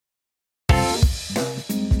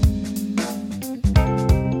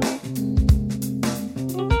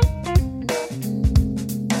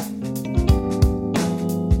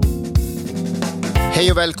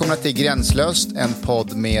Hej och välkomna till Gränslöst, en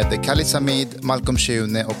podd med Khalid Samid, Malcolm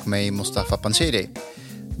Shune och mig, Mustafa Panshiri.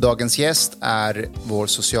 Dagens gäst är vår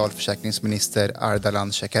socialförsäkringsminister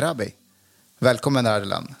Ardalan Shekarabi. Välkommen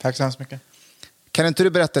Ardalan. Tack så hemskt mycket. Kan inte du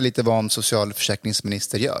berätta lite vad en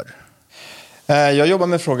socialförsäkringsminister gör? Jag jobbar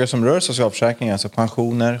med frågor som rör socialförsäkring, alltså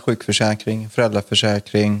pensioner, sjukförsäkring,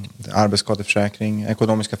 föräldraförsäkring, arbetsskadeförsäkring,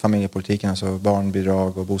 ekonomiska familjepolitiken, alltså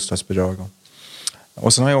barnbidrag och bostadsbidrag.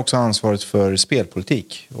 Och sen har jag också ansvaret för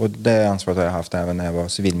spelpolitik. Och det ansvaret har jag haft även när jag var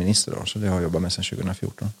civilminister då, så det har jag jobbat med sedan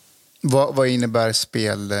 2014. Vad innebär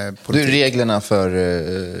spelpolitik? Det är reglerna för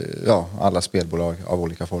alla spelbolag av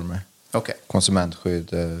olika former. Okay. Konsumentskydd,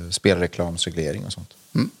 spelreklamsreglering och sånt.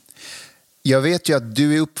 Mm. Jag vet ju att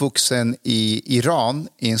du är uppvuxen i Iran,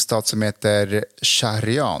 i en stad som heter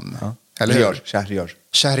Shahrian. Ja. Eller hur?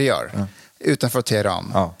 Shahriar. Ja. Utanför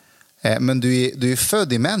Teheran. Ja. Men du är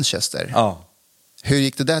född i Manchester. Ja. Hur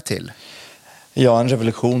gick det där till? Ja, en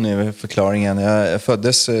revolution är förklaringen. Jag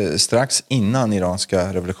föddes strax innan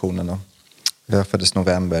iranska revolutionen då. Jag föddes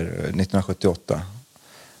november 1978.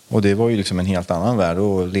 Och det var ju liksom en helt annan värld.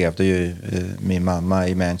 Då levde ju min mamma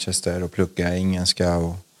i Manchester och pluggade engelska.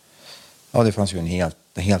 Och, ja, det fanns ju en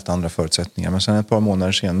helt andra förutsättningar. Men sen ett par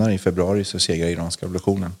månader senare, i februari, så segrade iranska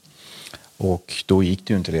revolutionen. Och då gick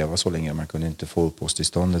det ju inte att leva så länge. Man kunde inte få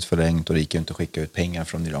uppehållstillståndet förlängt och det gick ju inte att skicka ut pengar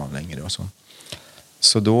från Iran längre och så.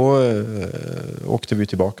 Så då åkte vi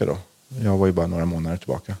tillbaka då. Jag var ju bara några månader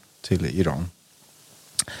tillbaka till Iran.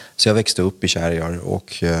 Så jag växte upp i Shahriar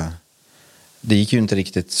och det gick ju inte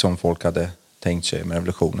riktigt som folk hade tänkt sig med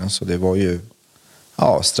revolutionen. Så det var ju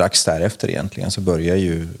strax därefter egentligen så började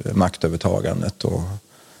ju maktövertagandet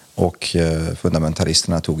och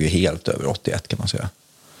fundamentalisterna tog ju helt över 81 kan man säga.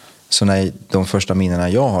 Så de första minnena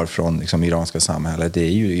jag har från liksom, iranska samhället, det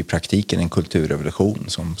är ju i praktiken en kulturrevolution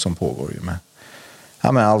som pågår ju med.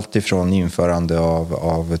 Ja, men allt ifrån införande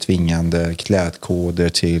av tvingande klädkoder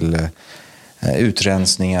till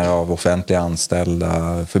utrensningar av offentliga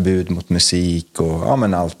anställda, förbud mot musik och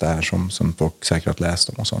men allt det här som folk säkert har läst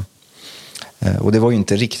om och så. Och det var ju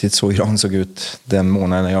inte riktigt så Iran såg ut den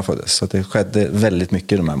månaden när jag föddes. Så det skedde väldigt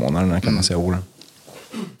mycket de här månaderna kan man säga åren.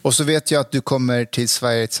 Och så vet jag att du kommer till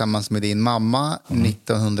Sverige tillsammans med din mamma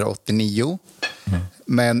 1989.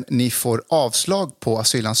 Men ni får avslag på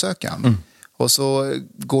asylansökan. Och så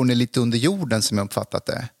går ni lite under jorden som jag uppfattat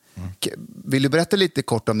det. Vill du berätta lite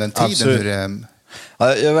kort om den tiden?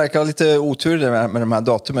 Absolut. Jag verkar ha lite otur med de här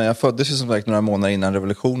datumen. Jag föddes ju som sagt några månader innan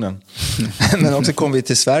revolutionen. Men också kom vi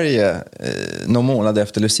till Sverige någon månad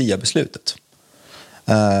efter Lucia-beslutet.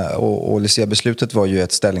 Och Lucia-beslutet var ju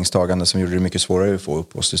ett ställningstagande som gjorde det mycket svårare att få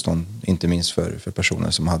uppehållstillstånd. Inte minst för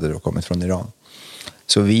personer som hade då kommit från Iran.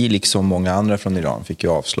 Så vi, liksom många andra från Iran, fick ju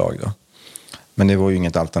avslag då. Men det var ju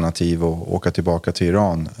inget alternativ att åka tillbaka till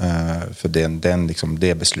Iran. För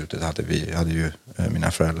det beslutet hade ju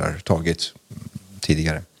mina föräldrar tagit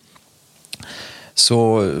tidigare.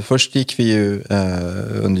 Så först gick vi ju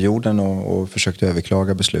under jorden och försökte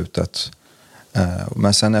överklaga beslutet.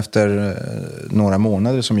 Men sen efter några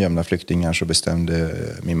månader som gömda flyktingar så bestämde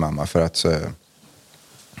min mamma för att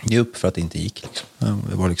ge upp för att det inte gick. Liksom.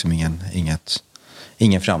 Det var liksom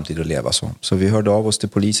ingen framtid att leva så. Så vi hörde av oss till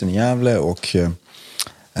polisen i Gävle och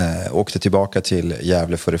åkte tillbaka till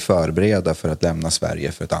Gävle för att förbereda för att lämna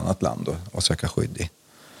Sverige för ett annat land och söka skydd i.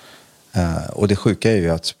 Och det sjuka är ju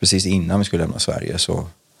att precis innan vi skulle lämna Sverige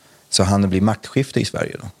så hann det bli maktskifte i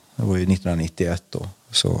Sverige då. Det var ju 1991 då.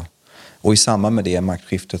 Och i samband med det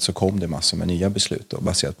maktskiftet så kom det massor med nya beslut då,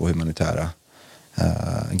 baserat på humanitära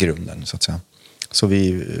grunden så att säga. Så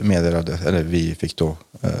vi fick då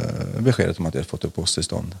beskedet om att vi hade fått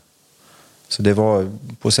uppehållstillstånd. Så det var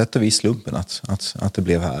på sätt och vis slumpen att det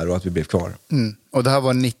blev här och att vi blev kvar. Och det här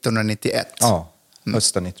var 1991? Ja,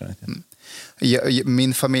 hösten 1991.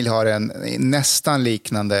 Min familj har en nästan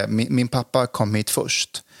liknande. Min pappa kom hit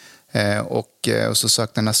först. Och så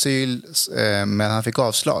sökte han asyl, men han fick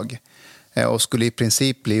avslag. Och skulle i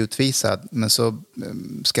princip bli utvisad. Men så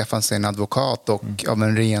skaffade han sig en advokat och av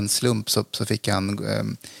en ren slump så fick han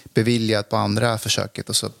beviljat på andra försöket.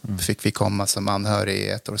 Och så fick vi komma som anhörig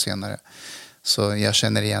 1 år senare. Så jag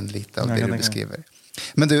känner igen lite av det du beskriver.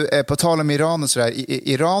 Men du, på tal om Iran och sådär.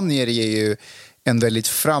 Iranier är ju en väldigt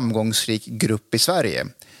framgångsrik grupp i Sverige.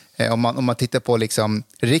 Om man tittar på liksom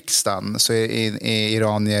riksdagen så är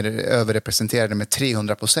iranier överrepresenterade med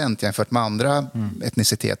 300% jämfört med andra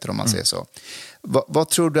etniciteter om man säger så. Vad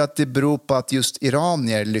tror du att det beror på att just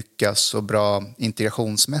iranier lyckas så bra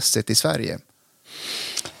integrationsmässigt i Sverige?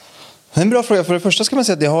 En bra fråga. För det första ska man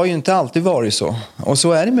säga att det har ju inte alltid varit så. Och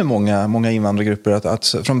så är det med många invandrargrupper.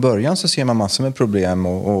 Att från början så ser man massor med problem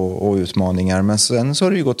och utmaningar. Men sen så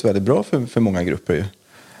har det ju gått väldigt bra för många grupper ju.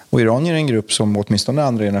 Och iranier är en grupp som åtminstone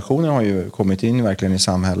andra generationer har ju kommit in verkligen i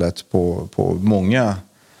samhället på många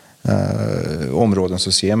områden.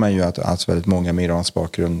 Så ser man ju att väldigt många med iransk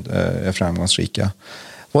bakgrund är framgångsrika.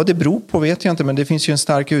 Vad det beror på vet jag inte, men det finns ju en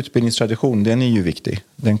stark utbildningstradition. Den är ju viktig.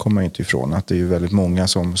 Den kommer man inte ifrån. Att det är ju väldigt många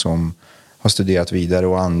som har studerat vidare,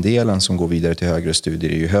 och andelen som går vidare till högre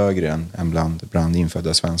studier är ju högre än bland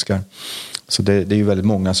infödda svenskar. Så det är ju väldigt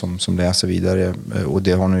många som läser vidare, och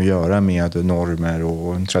det har nu att göra med normer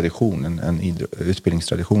och en tradition, en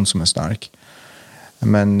utbildningstradition som är stark.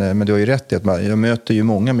 Men du har ju rätt i att jag möter ju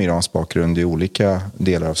många med iransk bakgrund i olika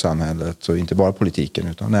delar av samhället, och inte bara politiken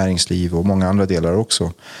utan näringsliv och många andra delar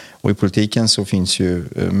också. Och i politiken så finns ju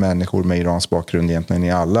människor med iransk bakgrund egentligen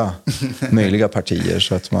i alla möjliga partier.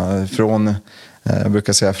 Så att jag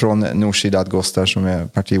brukar säga från Nooshi Dadgostar som är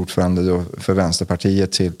partiordförande då för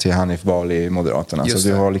Vänsterpartiet till Hanif Bali i Moderaterna. Så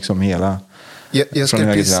du har liksom hela... Jag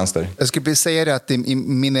skulle säga det att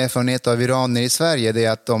min erfarenhet av iranier i Sverige det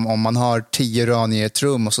är att om man har 10 iranier i ett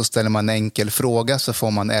rum och så ställer man en enkel fråga så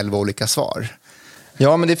får man 11 olika svar.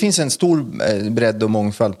 Ja, men det finns en stor bredd och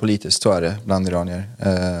mångfald politiskt, så är det bland iranier,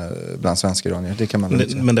 bland svenska iranier. Det kan man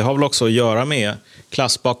säga. Men det har väl också att göra med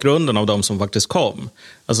klassbakgrunden av de som faktiskt kom.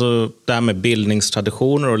 Alltså det här med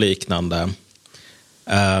bildningstraditioner och liknande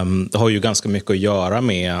det har ju ganska mycket att göra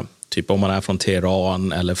med typ om man är från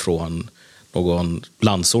Teheran eller från någon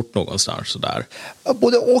landsort någonstans sådär.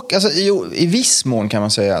 Både och, alltså, i viss mån kan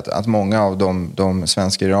man säga att många av de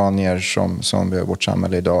svenska iranier som vi har i vårt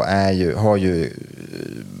samhälle idag har ju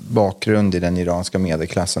bakgrund i den iranska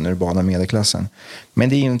medelklassen, urbana medelklassen. Men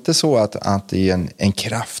det är inte så att det är en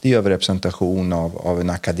kraftig överrepresentation av en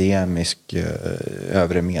akademisk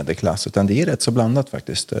övre medelklass, utan det är rätt så blandat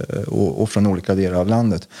faktiskt, och från olika delar av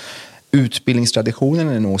landet. Utbildningstraditionen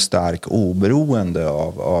är nog stark oberoende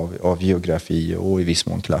av geografi och i viss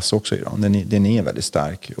mån klass också i Iran. Den är väldigt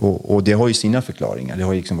stark, och det har ju sina förklaringar. Det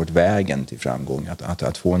har ju liksom varit vägen till framgång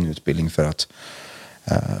att få en utbildning, för att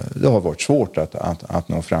det har varit svårt att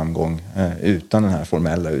nå framgång utan den här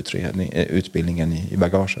formella utbildningen i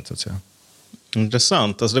bagaget så att säga.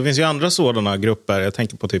 Intressant. Alltså det finns ju andra sådana grupper. Jag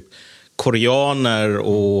tänker på typ koreaner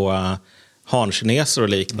och hankineser och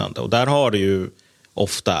liknande. Och där har du ju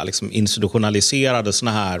ofta liksom institutionaliserade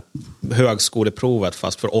såna här högskoleprovet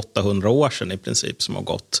fast för 800 år sedan i princip, som har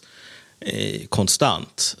gått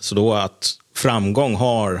konstant. Så då att framgång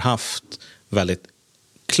har haft väldigt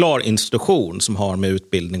klar institution som har med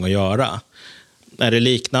utbildning att göra. Är det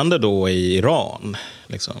liknande då i Iran?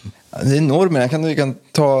 Liksom? Det är normer. Vi kan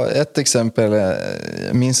ta ett exempel.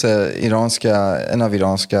 Jag minns en av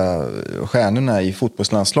iranska stjärnorna i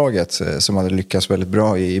fotbollslandslaget som hade lyckats väldigt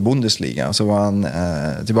bra i Bundesliga. Så var han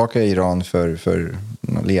tillbaka i Iran för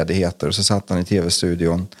ledigheter, och så satt han i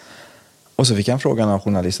tv-studion. Och så fick han frågan av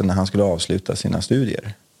journalisten när han skulle avsluta sina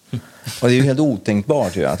studier. Och det är ju helt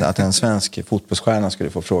otänkbart att en svensk fotbollsstjärna skulle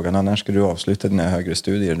få frågan: när ska du avsluta dina högre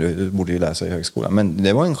studier? Du borde ju läsa i högskolan. Men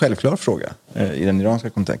det var en självklar fråga i den iranska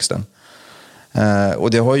kontexten.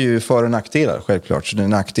 Och det har ju för- och nackdelar självklart. Så den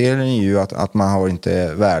nackdelen är ju att man har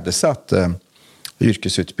inte värdesatt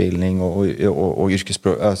yrkesutbildning och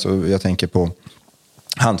yrkesspråk. Alltså jag tänker på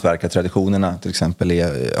hantverkartraditionerna till exempel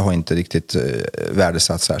har inte riktigt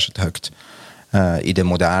värdesatt särskilt högt i det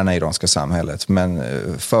moderna iranska samhället. Men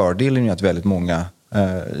fördelen är att väldigt många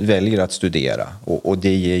väljer att studera, och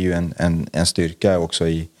det ger ju en styrka också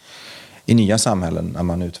i nya samhällen när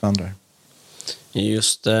man utvandrar.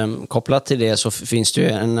 Just kopplat till det så finns det ju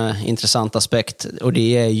en intressant aspekt, och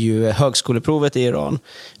det är ju högskoleprovet i Iran.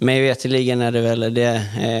 Men vetligen är det väl det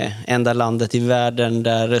enda landet i världen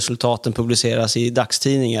där resultaten publiceras i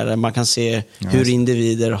dagstidningar, där man kan se hur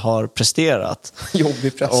individer har presterat.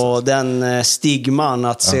 Jobbig press. Och den stigman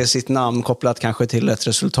att se sitt namn kopplat kanske till ett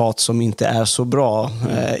resultat som inte är så bra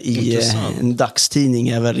i en dagstidning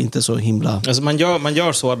är väl inte så himla... Alltså man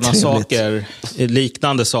gör sådana saker,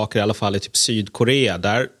 liknande saker i alla fall i typ Sydkorea.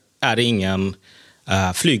 Där är det ingen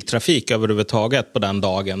flygtrafik överhuvudtaget på den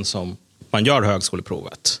dagen som man gör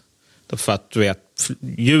högskoleprovet. För att du vet,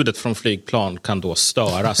 ljudet från flygplan kan då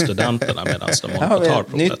störa studenterna medan de håller på tar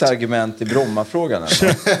provet. Nytt argument i Bromma-frågan.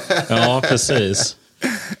 Ja, precis.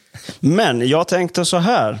 Men jag tänkte så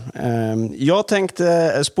här. Jag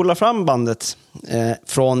tänkte spola fram bandet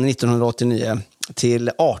från 1989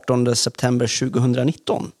 till 18 september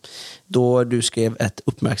 2019. Då du skrev ett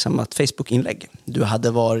uppmärksammat Facebook-inlägg. Du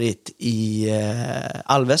hade varit i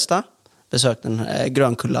Alvesta besökt den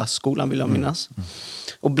Grönkulla-skolan vill jag minnas.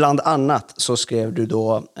 Och bland annat så skrev du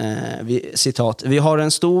då, citat, vi har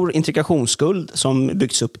en stor integrationsskuld som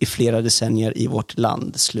byggts upp i flera decennier i vårt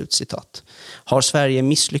land, slutcitat. Har Sverige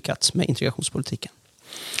misslyckats med integrationspolitiken?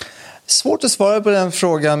 Svårt att svara på den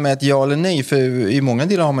frågan med ett ja eller nej, för i många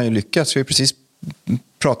delar har man ju lyckats. Vi har precis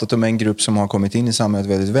pratat om en grupp som har kommit in i samhället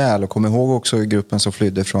väldigt väl, och kom ihåg också gruppen som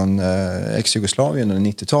flydde från ex-Jugoslavien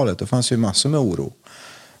under 90-talet. Det fanns ju massor med oro.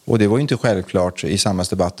 Och det var ju inte självklart i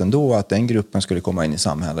samhällsdebatten då att den gruppen skulle komma in i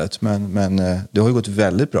samhället. Men det har ju gått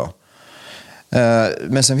väldigt bra.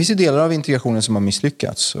 Men sen finns det delar av integrationen som har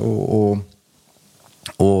misslyckats.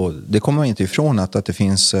 Och det kommer man inte ifrån att det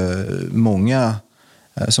finns många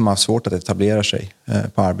som har svårt att etablera sig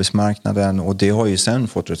på arbetsmarknaden. Och det har ju sen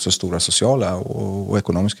fått rätt så stora sociala och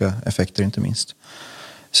ekonomiska effekter inte minst.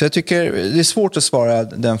 Så jag tycker det är svårt att svara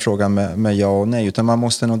den frågan med ja och nej, utan man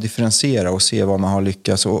måste nog differentiera och se vad man har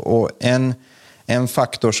lyckats. Och en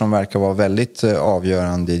faktor som verkar vara väldigt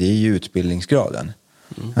avgörande, det är ju utbildningsgraden.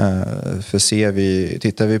 För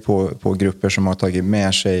tittar vi på grupper som har tagit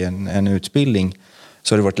med sig en utbildning,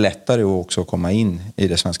 så har det varit lättare att också komma in i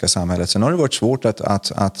det svenska samhället. Sen har det varit svårt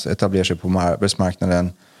att etablera sig på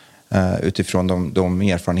arbetsmarknaden utifrån de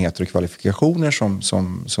erfarenheter och kvalifikationer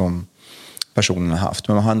som personen har haft.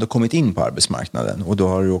 Men man har ändå kommit in på arbetsmarknaden, och då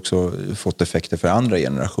har det också fått effekter för andra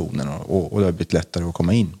generationer, och det har blivit lättare att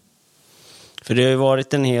komma in. För det har ju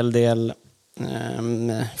varit en hel del,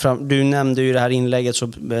 du nämnde ju i det här inlägget, så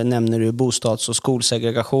nämner du bostads- och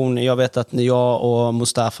skolsegregation. Jag vet att när jag och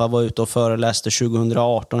Mustafa var ute och föreläste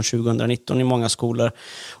 2018-2019 i många skolor,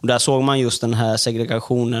 och där såg man just den här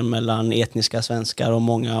segregationen mellan etniska svenskar och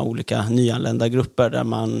många olika nyanlända grupper, där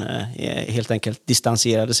man helt enkelt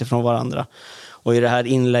distanserade sig från varandra. Och i det här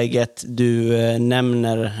inlägget du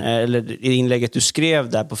nämner, eller i inlägget du skrev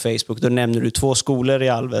där på Facebook, då nämner du 2 skolor i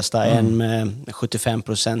Alvesta, en med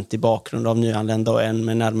 75% i bakgrund av nyanlända och en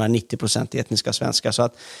med närmare 90% etniska svenskar. Så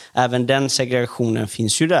att även den segregationen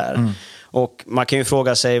finns ju där. Och man kan ju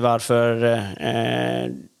fråga sig varför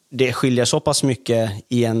det skiljer så pass mycket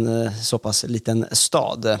i en så pass liten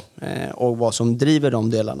stad, och vad som driver de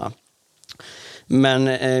delarna. Men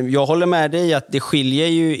jag håller med dig att det skiljer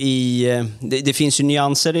ju det finns ju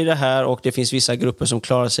nyanser i det här, och det finns vissa grupper som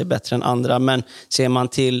klarar sig bättre än andra. Men ser man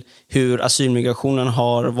till hur asylmigrationen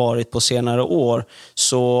har varit på senare år,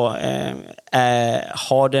 så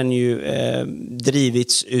har den ju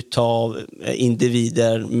drivits utav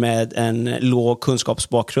individer med en låg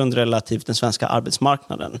kunskapsbakgrund relativt den svenska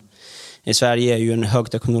arbetsmarknaden. I Sverige är ju en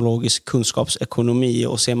högteknologisk kunskapsekonomi,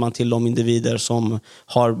 och ser man till de individer som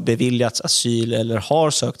har beviljats asyl eller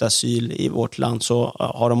har sökt asyl i vårt land, så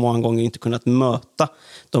har de många gånger inte kunnat möta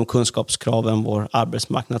de kunskapskraven vår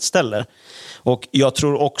arbetsmarknad ställer. Och jag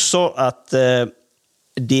tror också att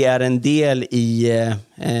det är en del i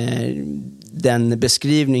den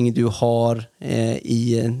beskrivning du har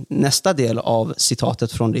i nästa del av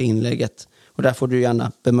citatet från det inlägget. Och där får du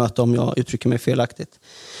gärna bemöta om jag uttrycker mig felaktigt.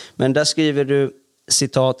 Men där skriver du,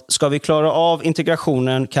 citat, ska vi klara av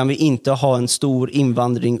integrationen kan vi inte ha en stor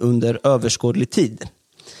invandring under överskådlig tid.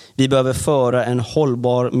 Vi behöver föra en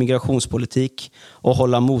hållbar migrationspolitik och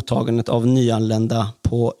hålla mottagandet av nyanlända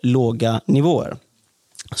på låga nivåer.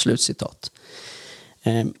 Slutcitat.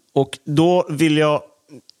 Och då vill jag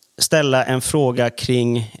ställa en fråga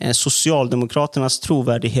kring Socialdemokraternas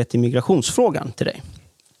trovärdighet i migrationsfrågan till dig.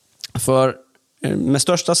 För med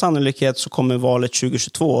största sannolikhet så kommer valet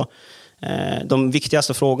 2022, de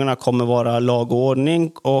viktigaste frågorna kommer vara lag och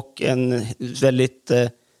ordning, och en väldigt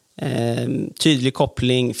tydlig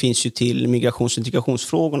koppling finns ju till migrations- och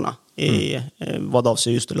integrationsfrågorna i vad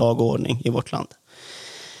avser just lag och ordning i vårt land.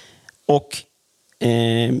 Och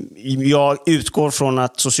jag utgår från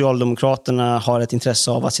att Socialdemokraterna har ett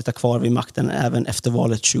intresse av att sitta kvar vid makten även efter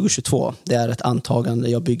valet 2022. Det är ett antagande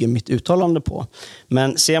jag bygger mitt uttalande på.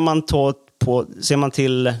 Men ser man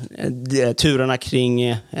till turerna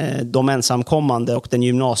kring de ensamkommande och den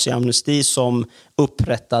gymnasieamnesti som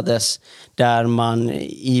upprättades, där man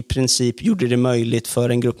i princip gjorde det möjligt för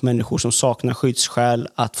en grupp människor som saknar skyddsskäl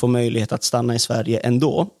att få möjlighet att stanna i Sverige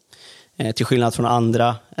ändå, till skillnad från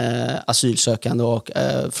andra asylsökande och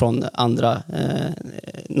från andra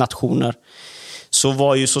nationer, så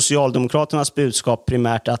var ju Socialdemokraternas budskap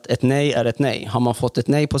primärt att ett nej är ett nej. Har man fått ett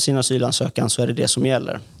nej på sin asylansökan, så är det det som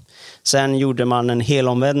gäller. Sen gjorde man en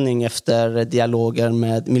helomvändning efter dialoger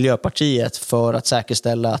med Miljöpartiet för att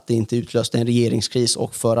säkerställa att det inte utlöste en regeringskris,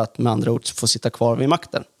 och för att med andra ord få sitta kvar vid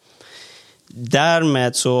makten.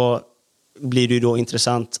 Därmed så blir det ju då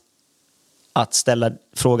intressant att ställa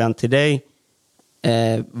frågan till dig.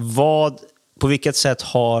 Vad på vilket sätt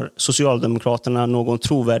har Socialdemokraterna någon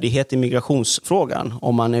trovärdighet i migrationsfrågan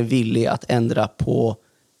om man är villig att ändra på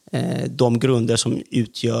de grunder som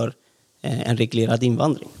utgör en reglerad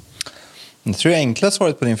invandring? Jag tror enkla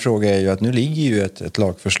svaret på din fråga är ju att nu ligger ju ett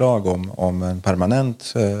lagförslag om en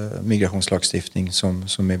permanent migrationslagstiftning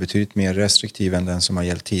som är betydligt mer restriktiv än den som har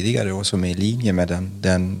gällt tidigare och som är i linje med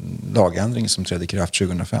den lagändring som trädde i kraft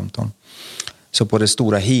 2015. Så på det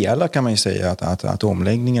stora hela kan man ju säga att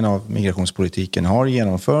omläggningen av migrationspolitiken har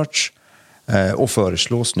genomförts och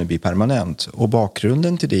föreslås nu bli permanent. Och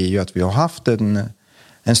bakgrunden till det är ju att vi har haft en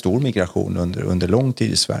stor migration under lång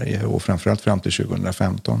tid i Sverige och framförallt fram till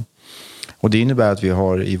 2015. Och det innebär att vi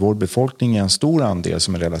har i vår befolkning en stor andel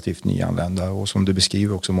som är relativt nyanlända och som du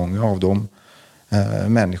beskriver också många av dem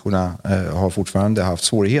människorna har fortfarande haft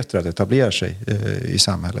svårigheter att etablera sig i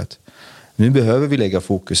samhället. Nu behöver vi lägga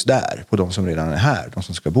fokus där på de som redan är här, de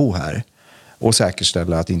som ska bo här och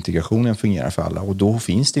säkerställa att integrationen fungerar för alla. Och då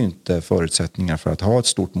finns det ju inte förutsättningar för att ha ett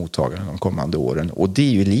stort mottagande de kommande åren. Och det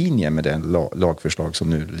är ju i linje med den lagförslag som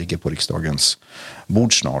nu ligger på riksdagens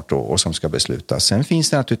bord snart och som ska beslutas. Sen finns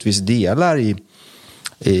det naturligtvis delar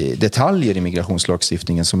i detaljer i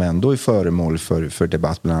migrationslagstiftningen som ändå är föremål för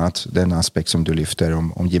debatt, bland annat den aspekt som du lyfter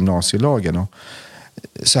om gymnasielagen. Och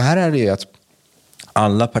så här är det att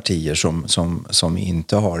alla partier som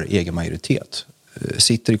inte har egen majoritet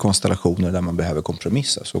sitter i konstellationer där man behöver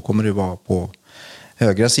kompromissa. Så kommer det vara på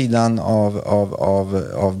högra sidan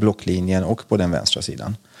av blocklinjen och på den vänstra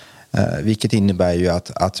sidan. Vilket innebär ju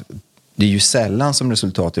att det är ju sällan som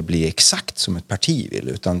resultatet blir exakt som ett parti vill,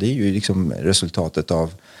 utan det är ju liksom resultatet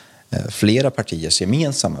av flera partiers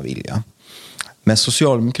gemensamma vilja. Men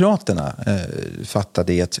Socialdemokraterna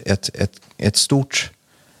fattade ett stort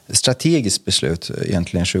strategiskt beslut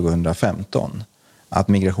egentligen 2015 att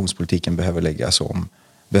migrationspolitiken behövde läggas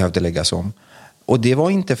om. Och det var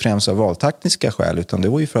inte främst av valtaktiska skäl, utan det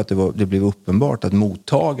var ju för att det blev uppenbart att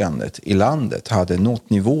mottagandet i landet hade nått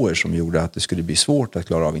nivåer som gjorde att det skulle bli svårt att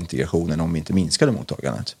klara av integrationen om vi inte minskade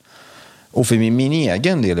mottagandet. Och för min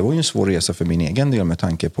egen del, det var ju en svår resa för min egen del med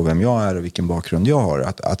tanke på vem jag är och vilken bakgrund jag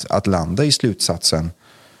har, att landa i slutsatsen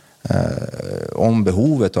om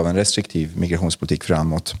behovet av en restriktiv migrationspolitik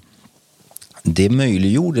framåt. Det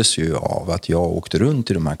möjliggjordes ju av att jag åkte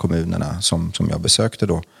runt i de här kommunerna som jag besökte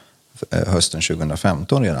då hösten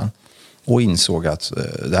 2015 redan och insåg att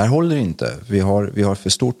det här håller inte. Vi har för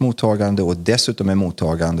stort mottagande och dessutom är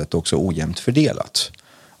mottagandet också ojämnt fördelat.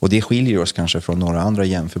 Och det skiljer oss kanske från några andra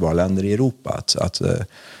jämförbara länder i Europa. Att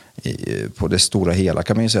på det stora hela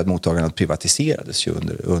kan man ju säga att mottagandet privatiserades ju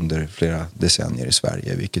under flera decennier i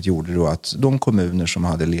Sverige. Vilket gjorde då att de kommuner som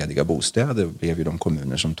hade lediga bostäder blev ju de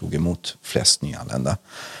kommuner som tog emot flest nyanlända.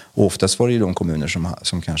 Och oftast var det ju de kommuner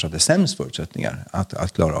som kanske hade sämst förutsättningar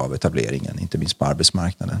att klara av etableringen, inte minst på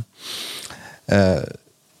arbetsmarknaden.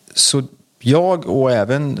 Så jag och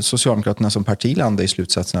även Socialdemokraterna som parti landade i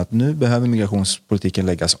slutsatsen att nu behöver migrationspolitiken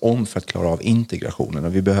läggas om för att klara av integrationen.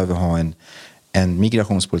 Och vi behöver ha en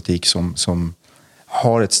migrationspolitik som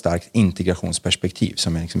har ett starkt integrationsperspektiv,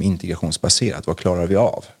 som är liksom integrationsbaserat. Vad klarar vi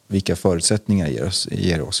av? Vilka förutsättningar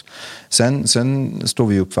ger oss? Sen står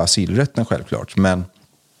vi upp för asylrätten självklart, men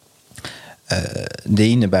det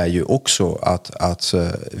innebär ju också att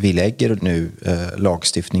vi lägger nu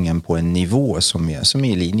lagstiftningen på en nivå som är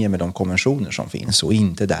i linje med de konventioner som finns och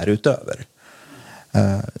inte därutöver.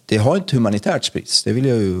 Det har ett humanitärt sprits, det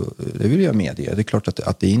vill jag medge. Det är klart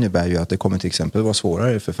att det innebär ju att det kommer till exempel vara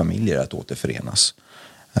svårare för familjer att återförenas.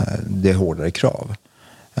 Det är hårdare krav.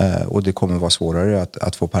 Och det kommer vara svårare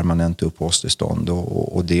att få permanent uppehållstillstånd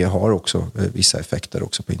och det har också vissa effekter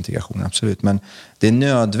också på integration, absolut. Men det är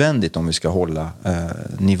nödvändigt om vi ska hålla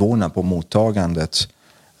nivåerna på mottagandet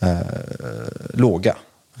låga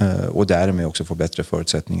och därmed också få bättre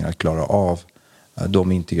förutsättningar att klara av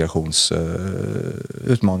de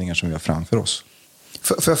integrationsutmaningar som vi har framför oss.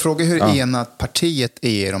 Får jag fråga hur enat partiet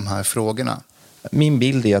är i de här frågorna? Min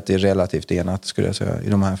bild är att det är relativt enat, skulle jag säga, i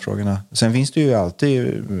de här frågorna. Sen finns det ju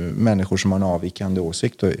alltid människor som har en avvikande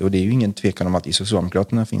åsikt och det är ju ingen tvekan om att i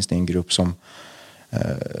Socialdemokraterna finns det en grupp som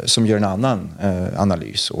gör en annan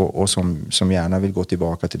analys och som gärna vill gå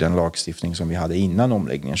tillbaka till den lagstiftning som vi hade innan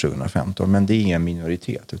omläggningen 2015. Men det är en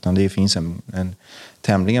minoritet, utan det finns en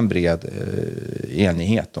tämligen bred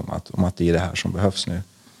enighet om att det är det här som behövs nu.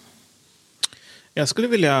 Jag skulle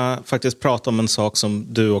vilja faktiskt prata om en sak som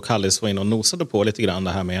du och Hallis var inne och nosade på lite grann.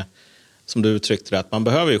 Det här med, som du uttryckte det, att man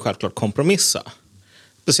behöver ju självklart kompromissa.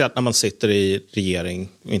 Speciellt när man sitter i regering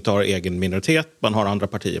och inte har egen minoritet. Man har andra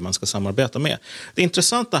partier man ska samarbeta med. Det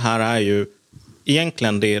intressanta här är ju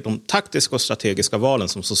egentligen de taktiska och strategiska valen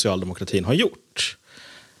som socialdemokratin har gjort.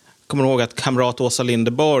 kommer ihåg att kamrat Åsa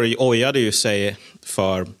Linderborg ojade ju sig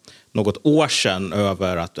för något år sedan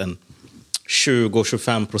över att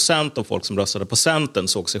 20-25% av folk som röstade på Centern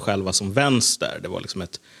såg sig själva som vänster. Det var liksom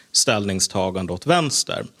ett ställningstagande åt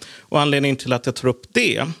vänster. Och anledningen till att jag tar upp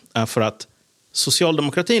det är för att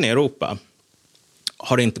socialdemokratin i Europa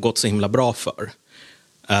har inte gått så himla bra för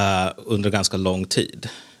under ganska lång tid.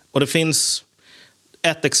 Och det finns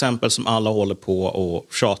ett exempel som alla håller på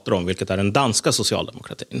och tjatar om, vilket är den danska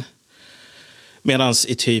socialdemokratin. Medan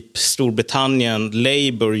i typ Storbritannien,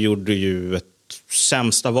 Labour gjorde ju ett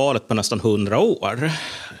sämsta valet på nästan 100 år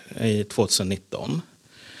i 2019.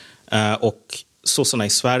 Och sossarna i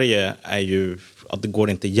Sverige är ju att det går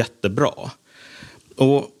inte jättebra.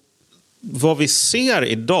 Och vad vi ser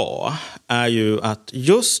idag är ju att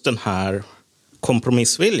just den här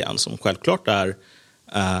kompromissviljan, som självklart är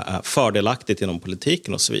fördelaktigt inom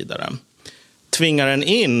politiken och så vidare, tvingar en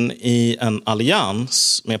in i en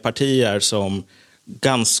allians med partier som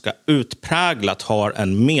ganska utpräglat har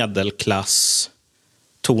en medelklass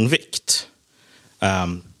tonvikt.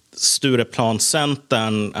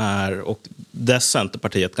 Stureplanscentern är, och dess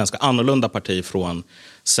Centerpartiet, ganska annorlunda parti från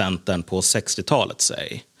Centern på 60-talet,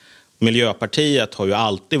 säg. Miljöpartiet har ju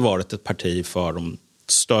alltid varit ett parti för de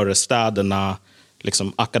större städerna,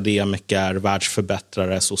 liksom akademiker,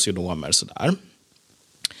 världsförbättrare, socionomer, sådär.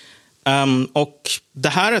 Och det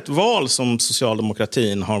här är ett val som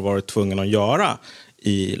socialdemokratin har varit tvungen att göra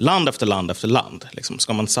i land efter land efter land. Liksom,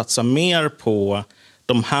 ska man satsa mer på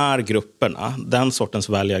de här grupperna, den sortens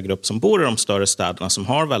väljargrupp som bor i de större städerna, som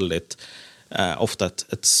har väldigt ofta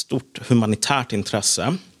ett stort humanitärt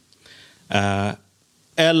intresse,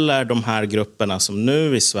 eller de här grupperna som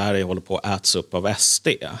nu i Sverige håller på att ätas upp av SD.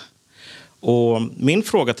 Och min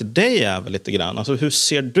fråga till dig är väl lite grann, alltså hur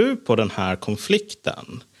ser du på den här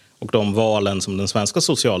konflikten och de valen som den svenska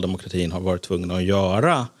socialdemokratin har varit tvungen att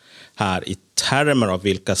göra här i termer av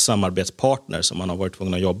vilka samarbetspartner som man har varit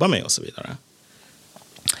tvungen att jobba med och så vidare?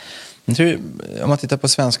 Jag tror, om man tittar på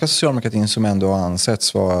svenska socialdemokratin, som ändå har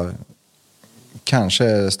ansetts vara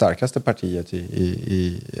kanske starkaste partiet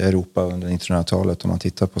i Europa under 1900-talet, om man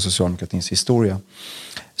tittar på socialdemokratins historia,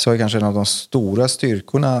 så har kanske en av de stora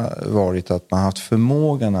styrkorna varit att man har haft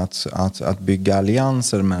förmågan att bygga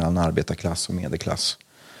allianser mellan arbetarklass och medelklass,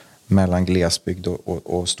 mellan glesbygd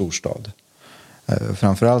och storstad.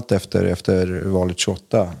 Framförallt efter valet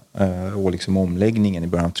 28 och liksom omläggningen i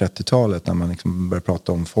början av 30-talet, när man liksom började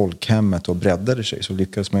prata om folkhemmet och breddade sig, så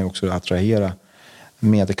lyckades man ju också attrahera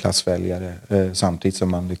medelklassväljare samtidigt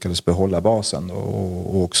som man lyckades behålla basen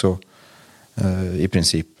och också i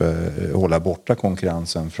princip hålla borta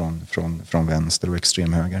konkurrensen från vänster och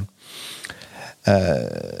extremhöger.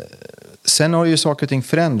 Sen har ju saker och ting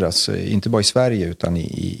förändrats, inte bara i Sverige utan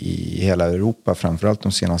i hela Europa, framförallt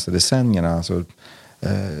de senaste decennierna. Alltså,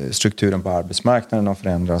 strukturen på arbetsmarknaden har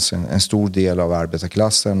förändrats. En stor del av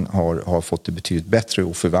arbetarklassen har fått det betydligt bättre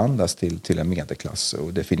och förvandlas till en medelklass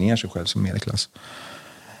och definierar sig själv som medelklass.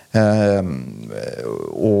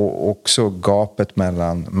 Och också gapet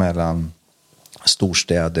mellan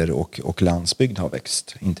storstäder och landsbygd har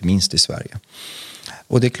växt, inte minst i Sverige.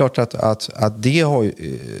 Och det är klart att det har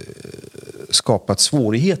skapat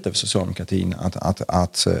svårigheter för socialdemokratin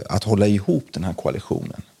att hålla ihop den här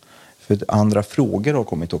koalitionen. För andra frågor har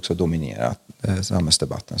kommit också att dominera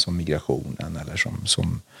samhällsdebatten, som migrationen eller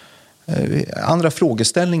som andra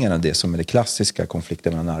frågeställningar än det som är det klassiska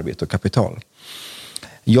konflikten mellan arbete och kapital.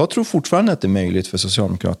 Jag tror fortfarande att det är möjligt för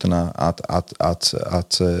Socialdemokraterna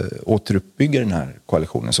att återuppbygga den här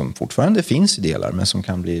koalitionen, som fortfarande finns i delar, men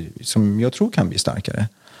som jag tror kan bli starkare.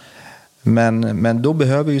 Men då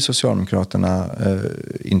behöver ju Socialdemokraterna,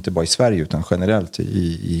 inte bara i Sverige utan generellt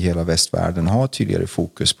i hela västvärlden, ha tydligare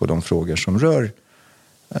fokus på de frågor som rör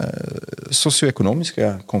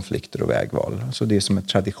socioekonomiska konflikter och vägval. Alltså det som är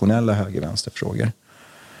traditionella höger-vänsterfrågor.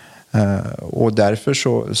 Och därför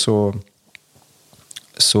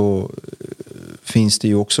så finns det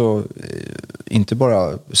ju också inte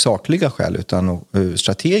bara sakliga skäl utan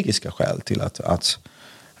strategiska skäl till att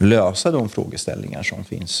lösa de frågeställningar som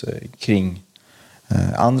finns kring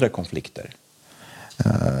andra konflikter.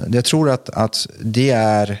 Jag tror att det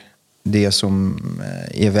är det som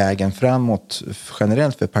är vägen framåt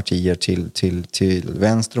generellt för partier till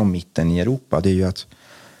vänster och mitten i Europa. Det är ju att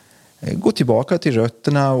gå tillbaka till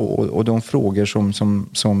rötterna och de frågor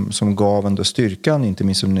som gav ändå styrkan, inte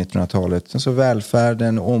minst under 1900-talet. Alltså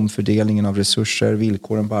välfärden, omfördelningen av resurser,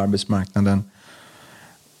 villkoren på arbetsmarknaden.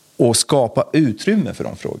 Och skapa utrymme för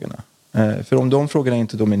de frågorna. För om de frågorna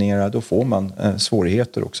inte dominerar, då får man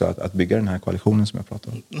svårigheter också att bygga den här koalitionen som jag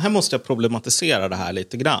pratade om. Här måste jag problematisera det här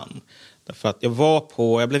lite grann. Därför att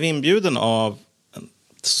jag blev inbjuden av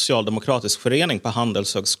socialdemokratisk förening på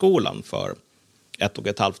Handelshögskolan för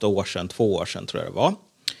 1,5 år sedan, 2 år sedan tror jag det var.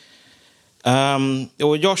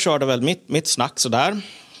 Och jag körde väl mitt snack sådär,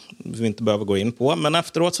 vi inte behöver gå in på. Men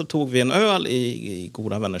efteråt så tog vi en öl i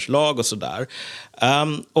goda vänners lag och sådär.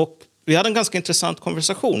 Och vi hade en ganska intressant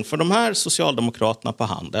konversation. För de här socialdemokraterna på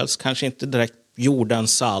Handels kanske inte direkt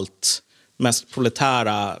jordens salt, mest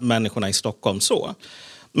proletära människorna i Stockholm så.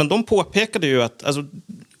 Men de påpekade ju att, alltså,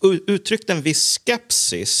 uttryckte en viss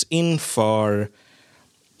skepsis inför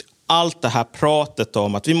allt det här pratet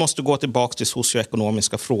om att vi måste gå tillbaka till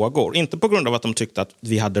socioekonomiska frågor. Inte på grund av att de tyckte att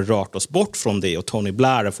vi hade rört oss bort från det och Tony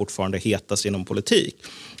Blair är fortfarande hetast inom politik.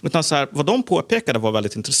 Utan så här, vad de påpekade var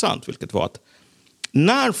väldigt intressant, vilket var att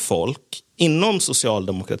när folk inom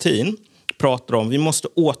socialdemokratin pratar om vi måste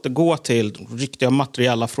återgå till riktiga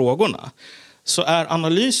materiella frågorna, så är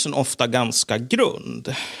analysen ofta ganska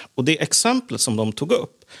grund. Och det exemplet som de tog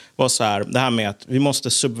upp var så här, det här med att vi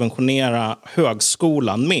måste subventionera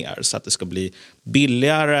högskolan mer så att det ska bli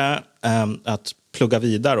billigare att plugga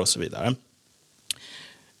vidare och så vidare.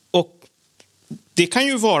 Och det kan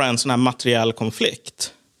ju vara en sån här materiell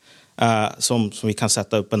konflikt som vi kan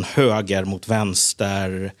sätta upp en höger mot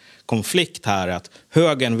vänster konflikt här, att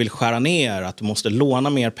högern vill skära ner, att du måste låna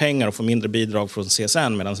mer pengar och få mindre bidrag från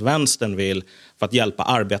CSN, medan vänstern vill, för att hjälpa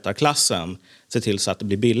arbetarklassen, se till så att det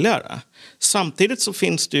blir billigare. Samtidigt så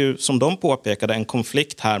finns det ju, som de påpekade, en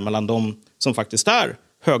konflikt här mellan de som faktiskt är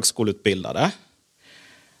högskoleutbildade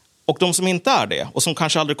och de som inte är det och som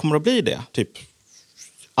kanske aldrig kommer att bli det. Typ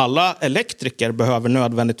alla elektriker behöver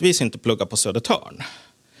nödvändigtvis inte plugga på Södertörn.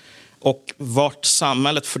 Och vart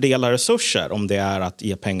samhället fördelar resurser, om det är att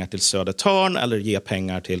ge pengar till Södertörn eller ge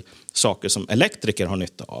pengar till saker som elektriker har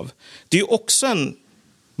nytta av. Det är ju också en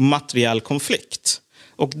materiell konflikt.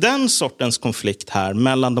 Och den sortens konflikt här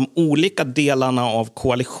mellan de olika delarna av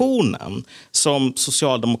koalitionen som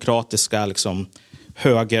socialdemokratiska liksom,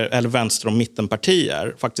 höger- eller vänster- och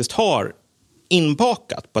mittenpartier faktiskt har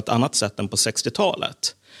inbakat på ett annat sätt än på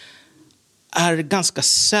 60-talet är ganska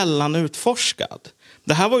sällan utforskad.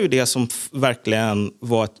 Det här var ju det som verkligen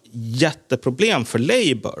var ett jätteproblem för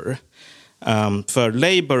Labour. För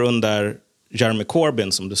Labour under Jeremy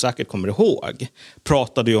Corbyn, som du säkert kommer ihåg,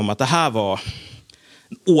 pratade ju om att det här var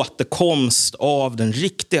en återkomst av den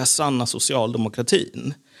riktiga sanna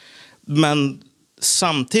socialdemokratin. Men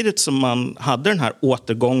samtidigt som man hade den här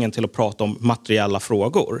återgången till att prata om materiella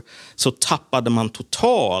frågor, så tappade man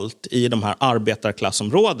totalt i de här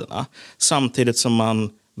arbetarklassområdena, samtidigt som man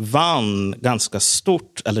vann ganska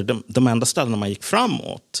stort, eller de enda ställena man gick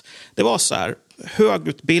framåt. Det var så här,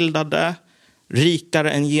 högutbildade,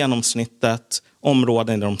 rikare än genomsnittet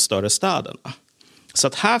områden i de större städerna. Så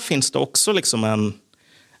att här finns det också liksom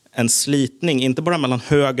en slitning, inte bara mellan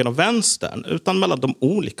höger och vänstern, utan mellan de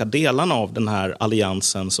olika delarna av den här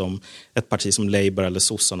alliansen som ett parti som Labour eller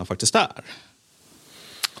sossarna faktiskt är.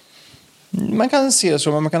 Man kan se det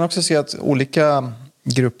så, men man kan också se att olika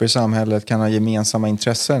grupper i samhället kan ha gemensamma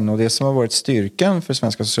intressen, och det som har varit styrkan för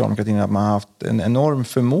svenska socialdemokratin är att man har haft en enorm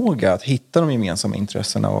förmåga att hitta de gemensamma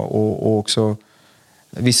intressena och också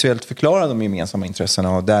visuellt förklara de gemensamma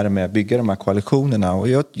intressena och därmed bygga de här koalitionerna. Och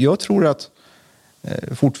jag tror att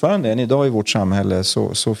fortfarande än idag i vårt samhälle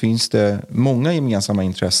så finns det många gemensamma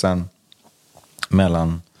intressen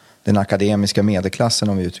mellan den akademiska medelklassen,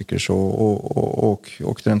 om vi uttrycker så,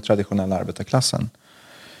 och den traditionella arbetarklassen.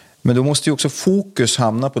 Men då måste ju också fokus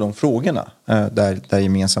hamna på de frågorna där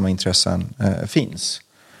gemensamma intressen finns.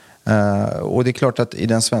 Och det är klart att i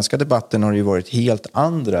den svenska debatten har det ju varit helt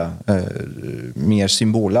andra, mer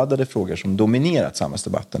symbolladdade frågor som dominerat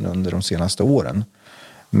samhällsdebatten under de senaste åren.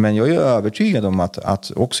 Men jag är övertygad om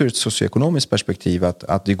att också ur ett socioekonomiskt perspektiv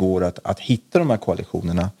att det går att hitta de här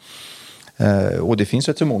koalitionerna. Och det finns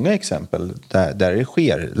rätt så många exempel där det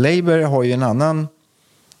sker. Labour har ju en annan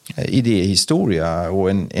idéhistoria och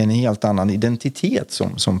en helt annan identitet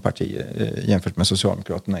som parti jämfört med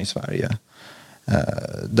Socialdemokraterna i Sverige.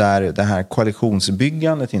 Där det här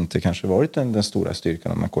koalitionsbyggandet inte kanske varit den stora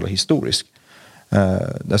styrkan om man kollar historiskt.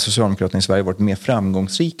 Där Socialdemokraterna i Sverige varit mer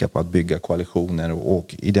framgångsrika på att bygga koalitioner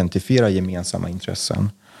och identifiera gemensamma intressen.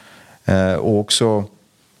 Och också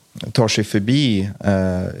tar sig förbi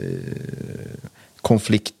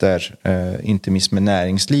konflikter, inte minst med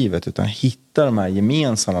näringslivet, utan hittar de här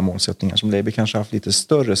gemensamma målsättningar som Labour kanske haft lite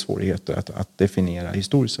större svårigheter att definiera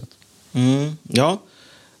historiskt sett. Ja,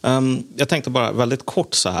 jag tänkte bara väldigt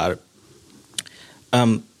kort så här.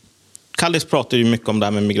 Kallis pratade ju mycket om det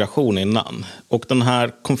här med migration innan. Och den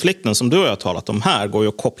här konflikten som du och jag har talat om här går ju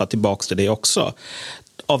att koppla tillbaka till det också.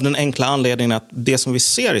 Av den enkla anledningen att det som vi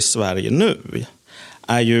ser i Sverige nu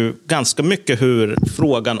är ju ganska mycket hur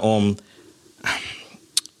frågan om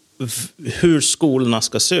hur skolorna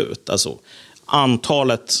ska se ut. Alltså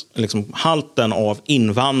antalet, liksom, halten av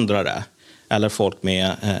invandrare eller folk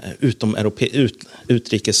med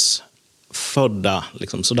utrikesfödda,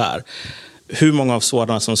 liksom sådär. Hur många av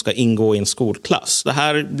sådana som ska ingå i en skolklass.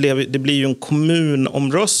 Det blir ju en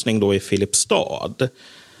kommunomröstning då i Filipstad.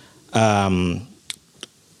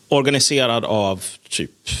 Organiserad av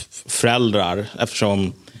typ föräldrar,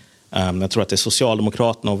 eftersom jag tror att det är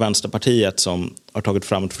Socialdemokraterna och Vänsterpartiet som har tagit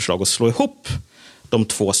fram ett förslag att slå ihop de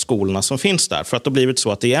 2 skolorna som finns där. För att det har blivit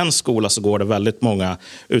så att i en skola så går det väldigt många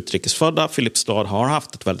utrikesfödda. Filipstad har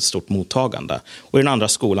haft ett väldigt stort mottagande. Och i den andra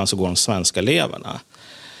skolan så går de svenska eleverna.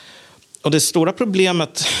 Och det stora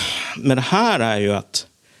problemet med det här är ju att,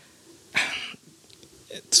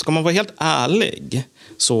 ska man vara helt ärlig,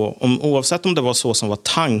 så oavsett om det var så som var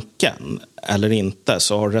tanken eller inte,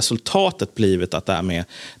 så har resultatet blivit att det är med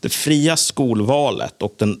det fria skolvalet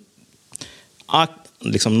och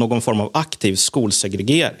liksom någon form av aktiv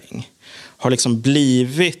skolsegregering har liksom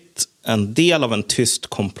blivit en del av en tyst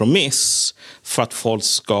kompromiss för att folk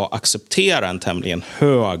ska acceptera en tämligen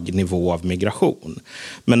hög nivå av migration.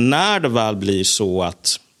 Men när det väl blir så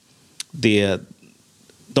att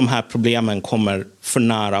de här problemen kommer för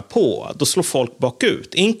nära på, då slår folk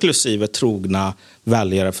bakut, inklusive trogna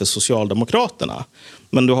väljare för Socialdemokraterna.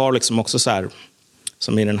 Men du har liksom också så här,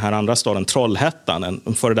 som i den här andra staden Trollhättan,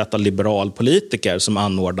 en före detta liberal politiker som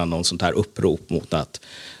anordnar någon sånt här upprop mot att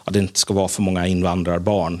det inte ska vara för många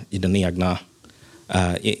invandrarbarn i de egna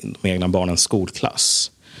barnens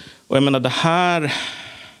skolklass. Och jag menar, det här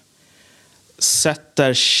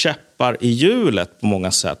sätter käppar i hjulet på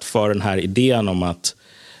många sätt för den här idén om att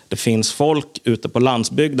det finns folk ute på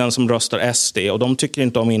landsbygden som röstar SD och de tycker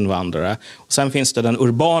inte om invandrare. Och sen finns det den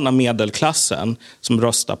urbana medelklassen som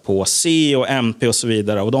röstar på C och MP och så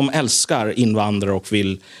vidare. Och de älskar invandrare och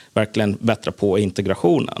vill verkligen bättra på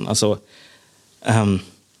integrationen. Alltså,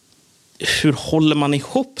 hur håller man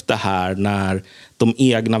ihop det här när de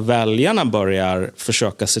egna väljarna börjar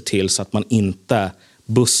försöka se till så att man inte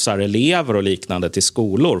bussar elever och liknande till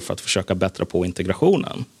skolor för att försöka bättra på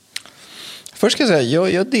integrationen? Först ska jag säga,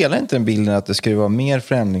 jag delar inte den bilden att det skulle vara mer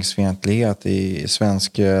främlingsfientlighet i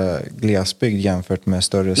svensk glesbygd jämfört med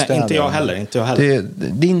större städer. Nej, inte jag heller.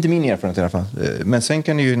 Det är inte min erfarenhet i alla fall. Men sen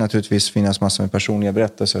kan det ju naturligtvis finnas massor med personliga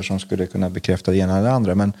berättelser som skulle kunna bekräfta det ena eller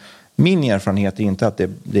andra. Men min erfarenhet är inte att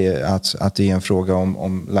det är en fråga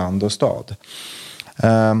om land och stad.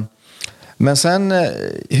 Men sen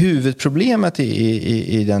huvudproblemet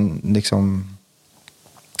i den liksom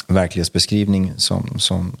verklighetsbeskrivning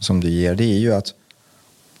som du ger, det är ju att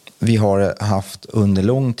vi har haft under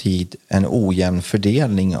lång tid en ojämn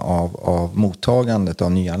fördelning av mottagandet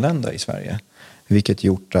av nyanlända i Sverige. Vilket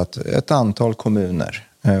gjort att ett antal kommuner,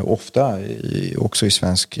 ofta också i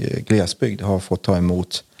svensk glesbygd, har fått ta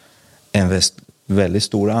emot en väldigt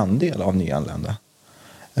stor andel av nyanlända.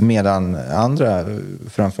 Medan andra,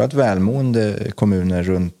 framförallt välmående kommuner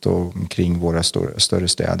runt omkring våra större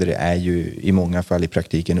städer, är ju i många fall i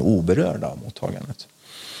praktiken oberörda av mottagandet.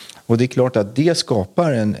 Och det är klart att det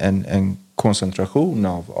skapar en koncentration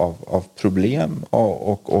av problem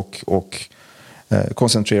och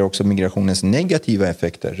koncentrerar också migrationens negativa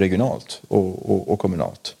effekter regionalt och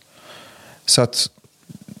kommunalt. Så att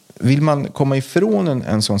vill man komma ifrån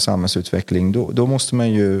en sån samhällsutveckling, då måste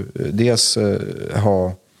man ju dels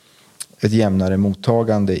ha ett jämnare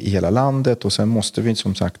mottagande i hela landet, och sen måste vi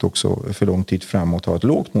som sagt också för lång tid framåt ha ett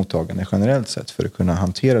lågt mottagande generellt sett för att kunna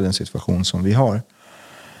hantera den situation som vi har.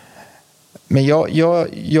 Men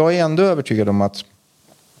jag är ändå övertygad om att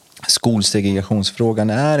skolsegregationsfrågan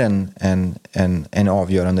är en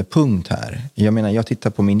avgörande punkt här. Jag menar, jag tittar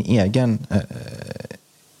på min egen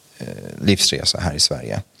livsresa här i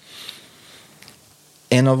Sverige.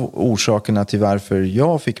 En av orsakerna till varför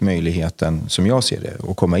jag fick möjligheten, som jag ser det,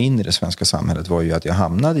 att komma in i det svenska samhället var ju att jag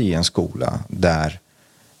hamnade i en skola där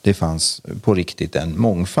det fanns på riktigt en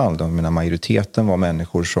mångfald. Jag menar, majoriteten var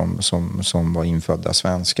människor som var infödda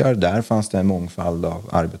svenskar. Där fanns det en mångfald av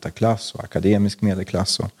arbetarklass och akademisk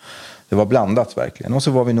medelklass. Och det var blandat verkligen. Och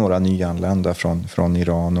så var vi några nyanlända från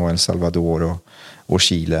Iran och El Salvador och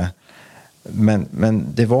Chile. Men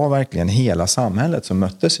det var verkligen hela samhället som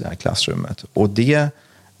möttes i det här klassrummet. Och det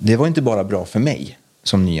var inte bara bra för mig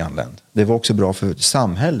som nyanländ. Det var också bra för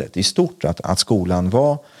samhället i stort att skolan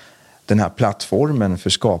var den här plattformen för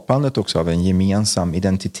skapandet också av en gemensam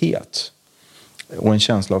identitet och en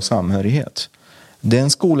känsla av samhörighet. Den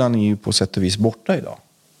skolan är ju på sätt och vis borta idag.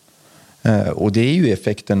 Och det är ju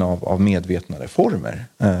effekten av medvetna reformer.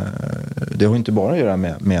 Det har inte bara att göra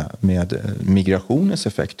med migrationens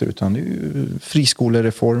effekter, utan det är ju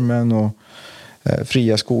friskolereformen och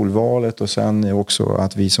fria skolvalet och sen också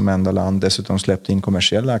att vi som enda land dessutom släppte in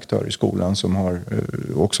kommersiella aktörer i skolan som har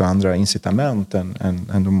också andra incitament än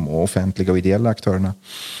de offentliga och ideella aktörerna.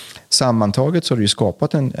 Sammantaget så har det ju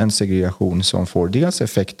skapat en segregation som får dels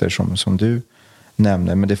effekter som du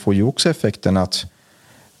nämner, men det får ju också effekten att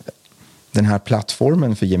den här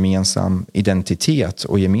plattformen för gemensam identitet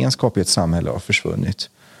och gemenskap i ett samhälle har försvunnit.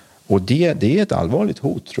 Och det är ett allvarligt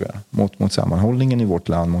hot, tror jag, mot sammanhållningen i vårt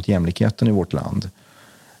land, mot jämlikheten i vårt land.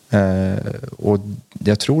 Och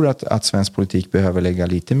jag tror att svensk politik behöver lägga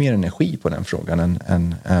lite mer energi på den frågan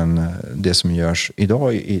än det som görs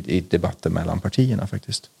idag i debatten mellan partierna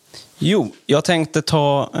faktiskt. Jo, jag tänkte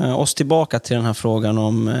ta oss tillbaka till den här frågan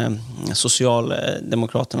om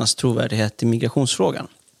Socialdemokraternas trovärdighet i migrationsfrågan.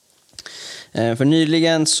 För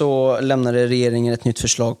nyligen så lämnade regeringen ett nytt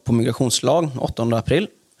förslag på migrationslag 8 april.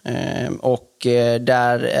 Och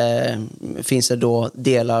där finns det då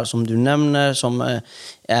delar som du nämner som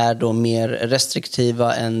är då mer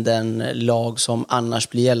restriktiva än den lag som annars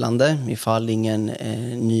blir gällande ifall ingen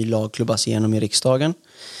ny lag klubbas igenom i riksdagen.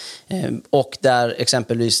 Och där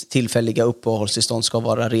exempelvis tillfälliga uppehållstillstånd ska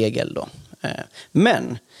vara regel då.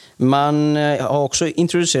 Men man har också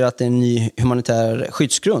introducerat en ny humanitär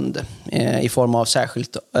skyddsgrund i form av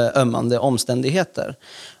särskilt ömmande omständigheter.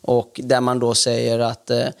 Och där man då säger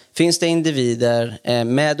att finns det individer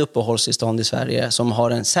med uppehållstillstånd i Sverige som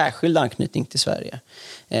har en särskild anknytning till Sverige,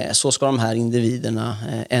 så ska de här individerna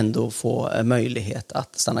ändå få möjlighet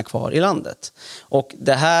att stanna kvar i landet. Och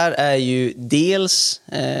det här är ju dels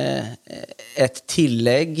ett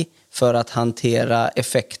tillägg för att hantera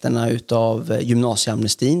effekterna utav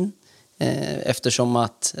gymnasieamnestin, eftersom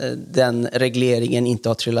att den regleringen inte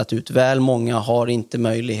har trillat ut väl. Många har inte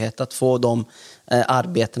möjlighet att få de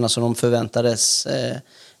arbetena som de förväntades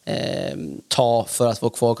ta för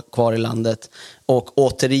att vara kvar i landet. Och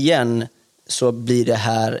återigen så blir det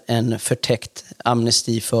här en förtäckt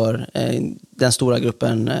amnesti för den stora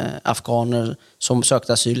gruppen afghaner som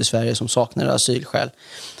sökte asyl i Sverige, som saknar asylskäl.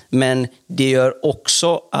 Men det gör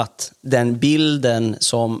också att den bilden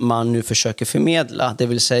som man nu försöker förmedla, det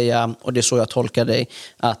vill säga, och det är så jag tolkar dig,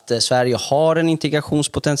 att Sverige har en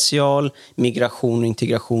integrationspotential, migration och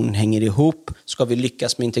integration hänger ihop. Ska vi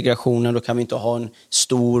lyckas med integrationen, då kan vi inte ha en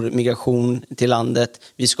stor migration till landet.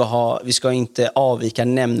 Vi ska inte avvika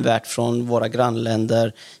nämnvärt från våra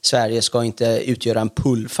grannländer. Sverige ska inte utgöra en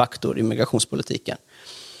pullfaktor i migrationspolitiken.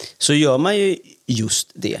 Så gör man ju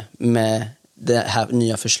just det med det här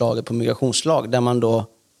nya förslaget på migrationslag, där man då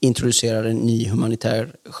introducerar en ny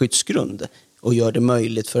humanitär skyddsgrund och gör det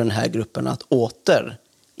möjligt för den här gruppen att åter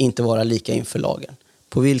inte vara lika inför lagen.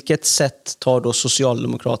 På vilket sätt tar då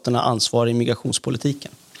Socialdemokraterna ansvar i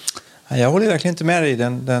migrationspolitiken? Jag håller verkligen inte med dig i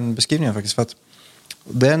den beskrivningen faktiskt. För att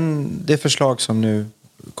det förslag som nu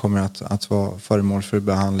kommer att vara föremål för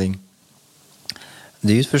behandling,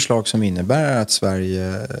 det är ju ett förslag som innebär att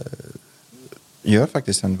Sverige gör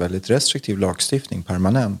faktiskt en väldigt restriktiv lagstiftning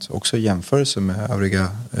permanent, också i jämförelse med övriga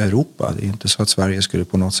Europa. Det är inte så att Sverige skulle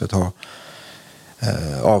på något sätt ha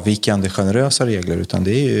avvikande generösa regler, utan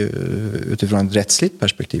det är ju utifrån ett rättsligt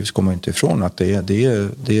perspektiv så kommer man inte ifrån att det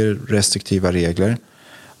är restriktiva regler.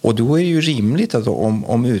 Och då är det ju rimligt att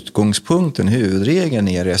om utgångspunkten, huvudregeln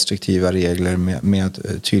är restriktiva regler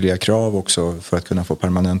med tydliga krav också för att kunna få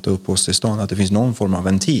permanenta uppehållstillstånd, att det finns någon form av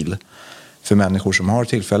ventil för människor som har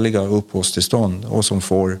tillfälliga uppehållstillstånd och som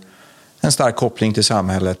får en stark koppling till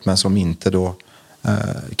samhället men som inte då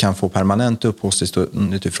kan få permanent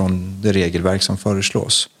uppehållstillstånd utifrån det regelverk som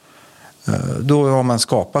föreslås. Då har man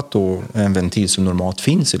skapat då en ventil som normalt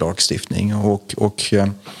finns i lagstiftning, och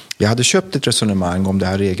jag hade köpt ett resonemang om det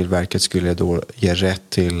här regelverket skulle då ge rätt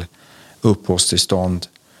till uppehållstillstånd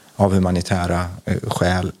av humanitära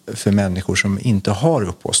skäl för människor som inte har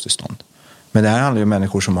uppehållstillstånd. Men det här handlar ju om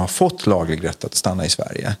människor som har fått laglig rätt att stanna i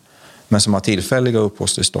Sverige, men som har tillfälliga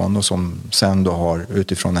uppehållstillstånd och som sen då har,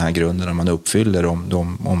 utifrån den här grunden, när man uppfyller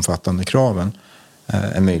de omfattande kraven,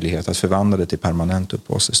 en möjlighet att förvandla det till permanent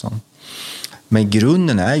uppehållstillstånd. Men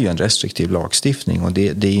grunden är ju en restriktiv lagstiftning, och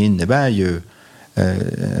det innebär ju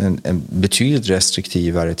en betydligt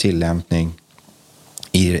restriktivare tillämpning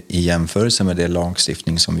i jämförelse med den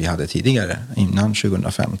lagstiftning som vi hade tidigare innan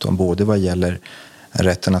 2015, både vad gäller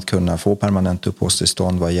rätten att kunna få permanent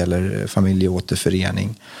uppehållstillstånd, vad gäller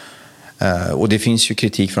familjeåterförening. Och det finns ju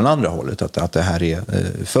kritik från andra hållet att det här är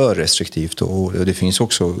för restriktivt, och det finns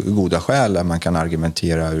också goda skäl där man kan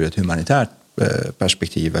argumentera ur ett humanitärt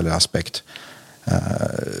perspektiv eller aspekt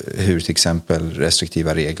hur till exempel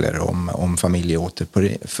restriktiva regler om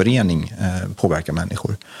familjeåterförening påverkar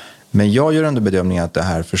människor. Men jag gör ändå bedömningen att det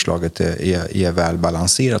här förslaget är väl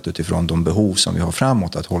balanserat utifrån de behov som vi har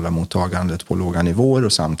framåt, att hålla mottagandet på låga nivåer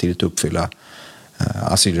och samtidigt uppfylla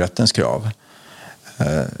asylrättens krav.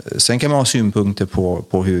 Sen kan man ha synpunkter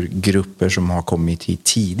på hur grupper som har kommit hit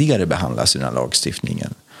tidigare behandlas i den här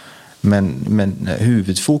lagstiftningen. Men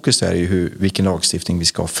huvudfokus är ju vilken lagstiftning vi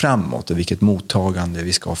ska ha framåt och vilket mottagande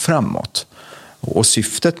vi ska ha framåt. Och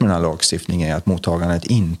syftet med den här lagstiftningen är att mottagandet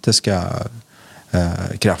inte ska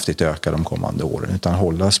kraftigt öka de kommande åren, utan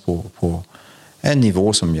hållas på en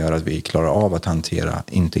nivå som gör att vi klarar av att hantera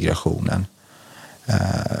integrationen.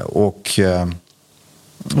 Och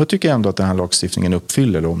jag tycker ändå att den här lagstiftningen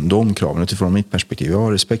uppfyller de kraven utifrån mitt perspektiv. Jag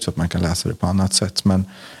har respekt för att man kan läsa det på annat sätt, men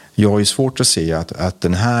jag har ju svårt att se att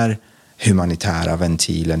den här humanitära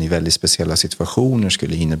ventilen i väldigt speciella situationer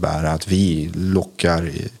skulle innebära att vi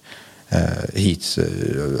lockar hit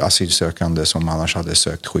asylsökande som annars hade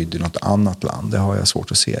sökt skydd i något annat land. Det har jag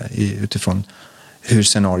svårt att se utifrån hur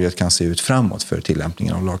scenariot kan se ut framåt för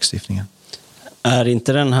tillämpningen av lagstiftningen. Är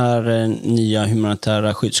inte den här nya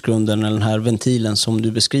humanitära skyddsgrunden eller den här ventilen som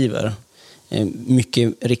du beskriver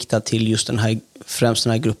mycket riktad till just främst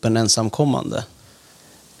den här gruppen ensamkommande?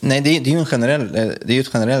 Nej, det är ju ett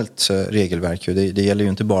generellt regelverk. Det gäller ju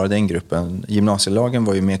inte bara den gruppen. Gymnasielagen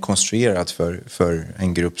var ju mer konstruerad för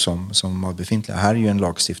en grupp som var befintliga. Här är ju en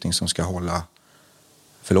lagstiftning som ska hålla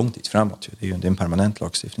för lång tid framåt. Det är ju en permanent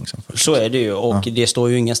lagstiftning som föreslås. Så är det ju, och det står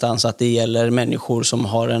ju ingenstans att det gäller människor som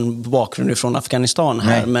har en bakgrund från Afghanistan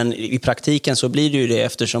här. Nej. Men i praktiken så blir det ju det,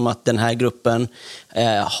 eftersom att den här gruppen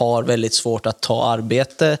har väldigt svårt att ta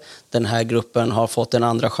arbete. Den här gruppen har fått en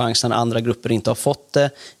andra chans när andra grupper inte har fått det.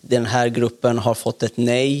 Den här gruppen har fått ett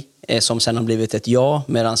nej som sen har blivit ett ja,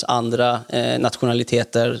 medan andra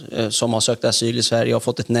nationaliteter som har sökt asyl i Sverige har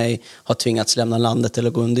fått ett nej, har tvingats lämna landet eller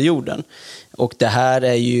gå under jorden. Och det här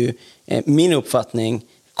är ju min uppfattning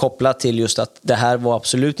kopplat till just att det här var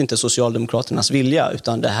absolut inte Socialdemokraternas vilja,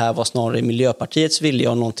 utan det här var snarare Miljöpartiets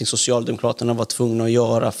vilja och någonting Socialdemokraterna var tvungna att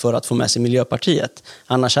göra för att få med sig Miljöpartiet.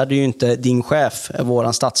 Annars hade ju inte din chef,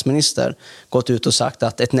 våran statsminister, gått ut och sagt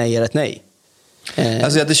att ett nej är ett nej.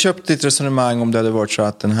 Alltså jag hade köpt ditt resonemang om det hade varit så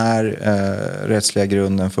att den här rättsliga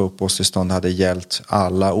grunden för uppehållstillstånd hade gällt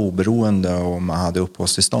alla oberoende om man hade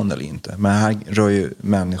uppehållstillstånd eller inte. Men här rör ju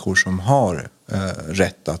människor som har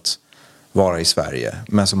rätt att vara i Sverige,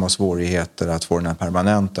 men som har svårigheter att få den här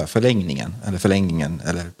permanenta förlängningen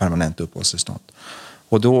eller permanent uppehållstillstånd.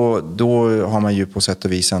 Och då har man ju på sätt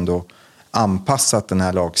och vis ändå anpassat den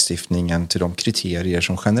här lagstiftningen till de kriterier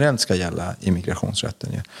som generellt ska gälla i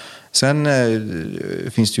migrationsrätten. Sen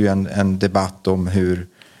finns det ju en debatt om hur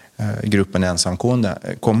gruppen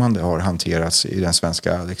ensamkommande har hanterats i den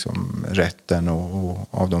svenska rätten och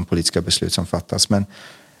av de politiska beslut som fattas. Men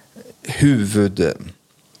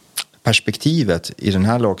huvudperspektivet i den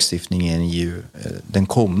här lagstiftningen är ju den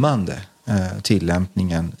kommande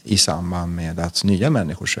tillämpningen i samband med att nya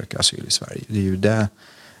människor söker asyl i Sverige. Det är ju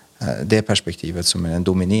det perspektivet som är den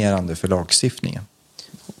dominerande för lagstiftningen.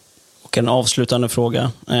 Och en avslutande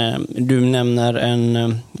fråga. Du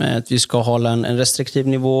nämner att vi ska hålla en restriktiv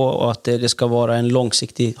nivå och att det ska vara en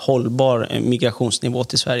långsiktig hållbar migrationsnivå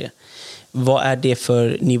till Sverige. Vad är det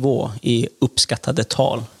för nivå i uppskattade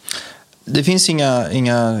tal? Det finns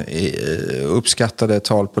inga uppskattade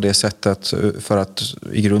tal på det sättet, för att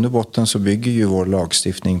i grund och botten så bygger ju vår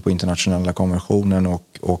lagstiftning på internationella konventionen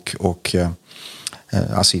och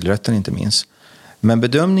asylrätten inte minst. Men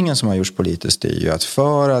bedömningen som har gjorts politiskt är ju att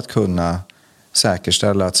för att kunna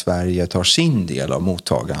säkerställa att Sverige tar sin del av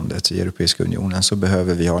mottagandet i Europeiska unionen så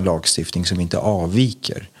behöver vi ha en lagstiftning som inte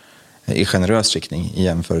avviker i generös riktning i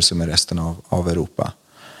jämförelse med resten av Europa.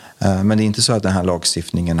 Men det är inte så att den här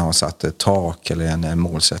lagstiftningen har satt ett tak eller en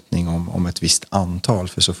målsättning om ett visst antal,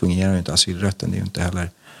 för så fungerar ju inte asylrätten. Det är ju inte heller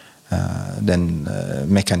den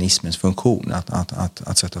mekanismens funktion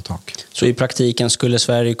att sätta tak. Så i praktiken skulle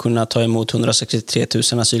Sverige kunna ta emot 163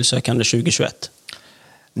 000 asylsökande 2021?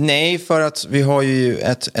 Nej, för att vi har ju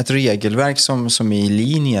ett regelverk som är i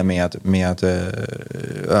linje med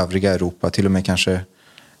övriga Europa, till och med kanske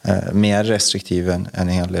mer restriktiv än en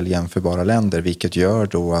hel del jämförbara länder, vilket gör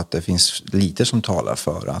då att det finns lite som talar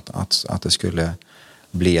för att det skulle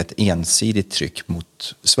bli ett ensidigt tryck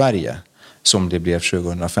mot Sverige som det blev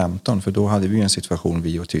 2015, för då hade vi en situation,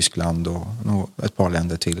 vi och Tyskland och ett par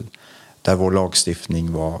länder till, där vår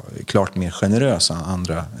lagstiftning var klart mer generös än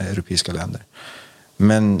andra europeiska länder.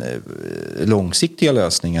 Men långsiktiga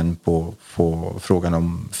lösningen på frågan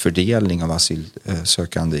om fördelning av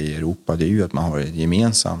asylsökande i Europa, det är ju att man har ett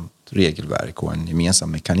gemensamt regelverk och en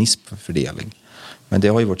gemensam mekanism för fördelning. Men det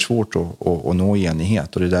har ju varit svårt att nå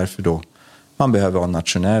enighet, och det är därför då man behöver ha en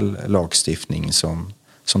nationell lagstiftning som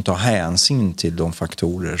som tar hänsyn till de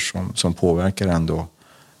faktorer som påverkar ändå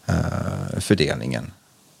fördelningen.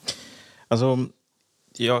 Alltså,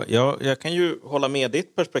 jag kan ju hålla med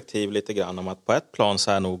ditt perspektiv lite grann om att på ett plan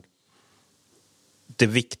så är nog det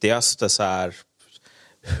viktigaste så här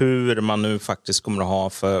hur man nu faktiskt kommer att ha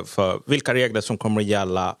för vilka regler som kommer att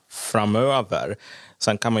gälla framöver.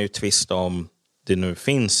 Sen kan man ju tvista om det nu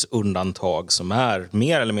finns undantag som är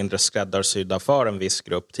mer eller mindre skräddarsydda för en viss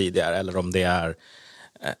grupp tidigare eller om det är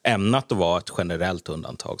ämnat att vara ett generellt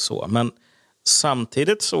undantag så. Men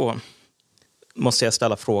samtidigt så måste jag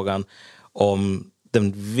ställa frågan om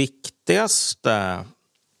den viktigaste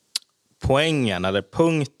poängen eller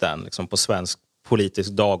punkten liksom på svensk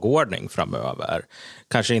politisk dagordning framöver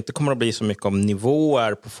kanske inte kommer att bli så mycket om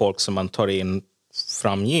nivåer på folk som man tar in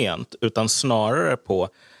framgent utan snarare på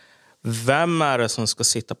vem är det som ska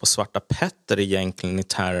sitta på svarta petter egentligen i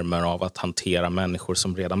termer av att hantera människor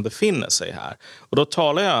som redan befinner sig här. Och då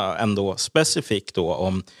talar jag ändå specifikt då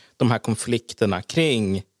om de här konflikterna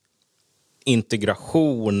kring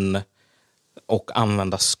integration och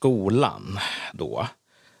använda skolan då.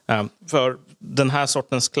 För den här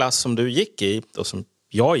sortens klass som du gick i och som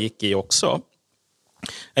jag gick i också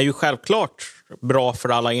är ju självklart bra för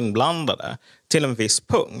alla inblandade till en viss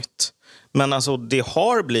punkt. Men alltså det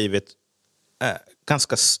har blivit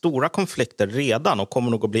ganska stora konflikter redan och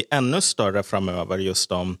kommer nog att bli ännu större framöver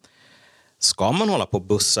just om ska man hålla på att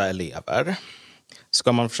bussa elever?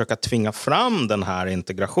 Ska man försöka tvinga fram den här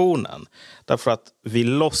integrationen? Därför att vi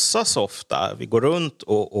låtsas ofta, vi går runt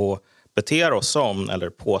och beter oss som eller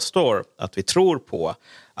påstår att vi tror på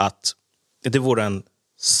att det vore en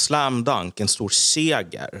slam dunk, en stor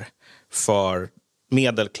seger för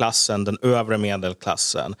medelklassen, den övre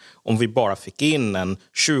medelklassen om vi bara fick in en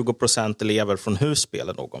 20% elever från Husby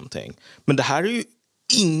eller någonting. Men det här är ju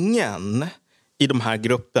ingen i de här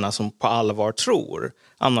grupperna som på allvar tror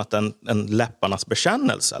annat än en läpparnas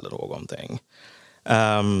bekännelse eller någonting.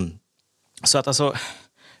 Så att alltså,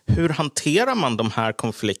 hur hanterar man de här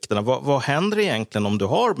konflikterna? Vad händer egentligen om du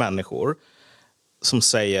har människor som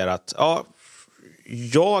säger att ja,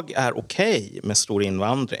 jag är okej med stor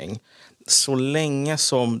invandring så länge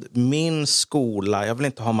som min skola, jag vill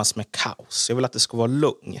inte ha massor med kaos. Jag vill att det ska vara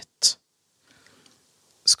lugnt.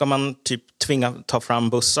 Ska man typ ta fram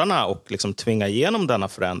bussarna och liksom tvinga igenom denna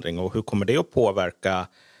förändring? Och hur kommer det att påverka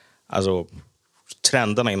alltså,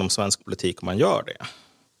 trenderna inom svensk politik om man gör det?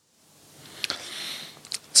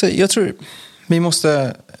 Så jag tror vi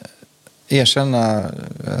måste erkänna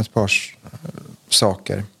ett par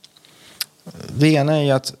saker. Det ena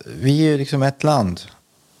är att vi är liksom ett land.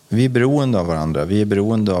 Vi är beroende av varandra. Vi är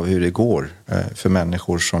beroende av hur det går för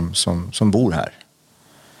människor som bor här.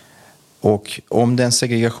 Och om den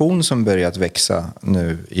segregation som börjat växa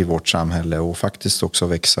nu i vårt samhälle och faktiskt också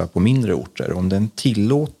växa på mindre orter, om den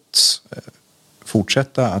tillåts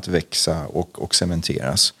fortsätta att växa och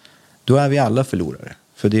cementeras, då är vi alla förlorare.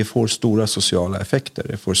 För det får stora sociala effekter,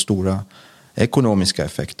 det får stora ekonomiska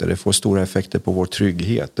effekter, det får stora effekter på vår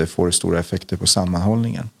trygghet, det får stora effekter på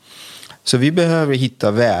sammanhållningen. Så vi behöver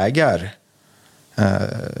hitta vägar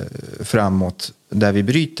framåt där vi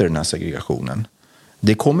bryter den här segregationen.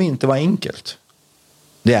 Det kommer inte vara enkelt.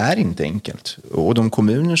 Det är inte enkelt. Och de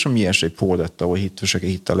kommuner som ger sig på detta och försöker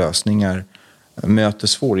hitta lösningar möter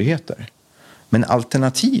svårigheter. Men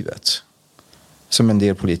alternativet, som en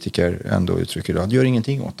del politiker ändå uttrycker idag, gör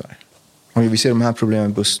ingenting åt det. Och vi ser de här problemen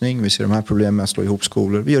med bussning, vi ser de här problemen med att slå ihop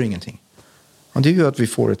skolor, vi gör ingenting. Och det gör att vi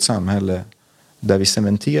får ett samhälle där vi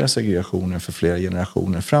cementerar segregationen för flera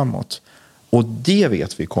generationer framåt. Och det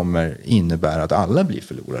vet vi kommer innebära att alla blir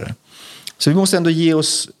förlorare. Så vi måste ändå ge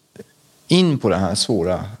oss in på den här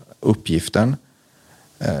svåra uppgiften.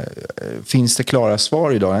 Finns det klara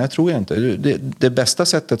svar idag? Nej, jag tror inte. Det bästa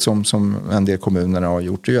sättet som en del kommuner har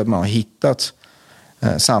gjort är att man har hittat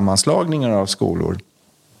sammanslagningar av skolor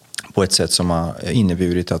på ett sätt som har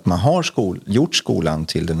inneburit att man har gjort skolan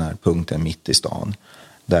till den här punkten mitt i stan.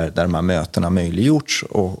 Där de här mötena möjliggjorts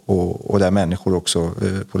och där människor också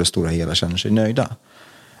på det stora hela känner sig nöjda.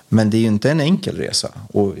 Men det är ju inte en enkel resa.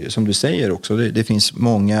 Och som du säger också, det finns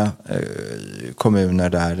många kommuner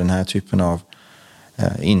där den här typen av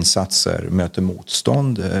insatser möter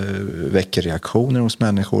motstånd, väcker reaktioner hos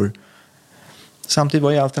människor. Samtidigt,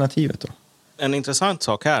 vad är alternativet då? En intressant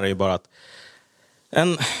sak här är ju bara att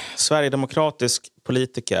en sverigedemokratisk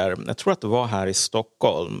politiker, jag tror att det var här i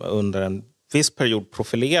Stockholm, under en viss period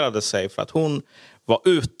profilerade sig för att hon var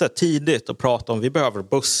ute tidigt och pratade om vi behöver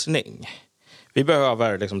bussning. Vi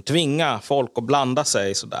behöver liksom tvinga folk att blanda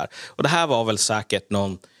sig sådär. Och det här var väl säkert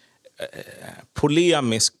någon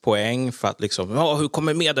polemisk poäng för att liksom, hur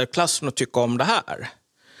kommer medelklassen att tycka om det här?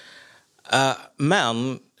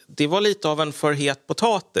 Men det var lite av en för het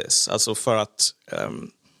potatis. Alltså för att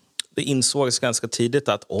det insågs ganska tidigt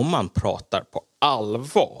att om man pratar på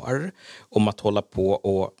allvar om att hålla på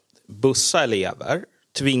och bussa elever,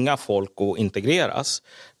 tvinga folk att integreras.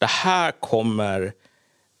 Det här kommer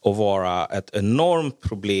att vara ett enormt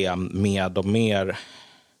problem med de mer...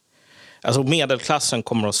 Alltså medelklassen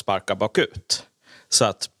kommer att sparka bakut. Så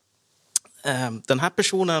att den här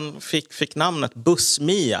personen fick namnet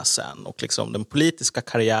Buss-Mia sen. Och liksom, den politiska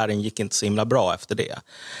karriären gick inte så himla bra efter det.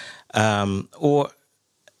 Och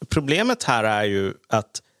problemet här är ju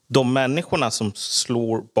att de människorna som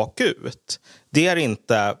slår bakut, det är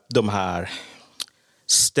inte de här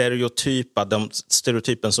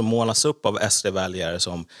stereotypen som målas upp av SD-väljare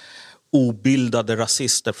som obildade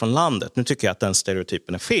rasister från landet. Nu tycker jag att den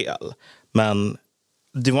stereotypen är fel. Men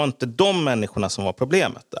det var inte de människorna som var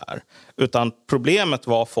problemet där. Utan problemet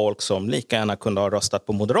var folk som lika gärna kunde ha röstat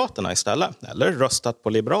på Moderaterna istället. Eller röstat på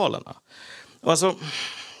Liberalerna. Alltså,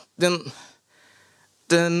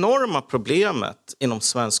 det enorma problemet inom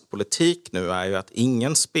svensk politik nu är ju att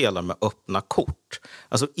ingen spelar med öppna kort.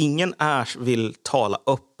 Alltså ingen vill tala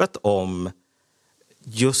öppet om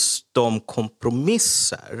just de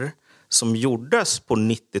kompromisser som gjordes på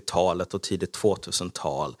 90-talet och tidigt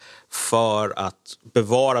 2000-tal för att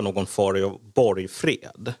bevara någon form av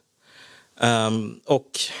borgfred.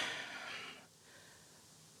 Och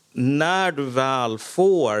när du väl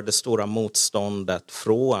får det stora motståndet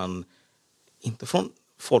inte från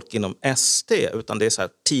folk inom SD, utan det är så här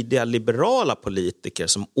tidiga liberala politiker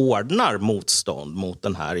som ordnar motstånd mot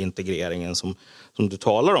den här integreringen som du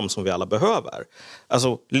talar om, som vi alla behöver.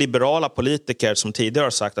 Alltså liberala politiker som tidigare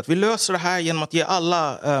har sagt att vi löser det här genom att ge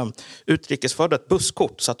alla utrikesfödda ett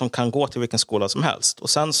busskort så att de kan gå till vilken skola som helst. Och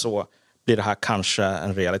sen så blir det här kanske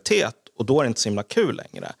en realitet och då är det inte så himla kul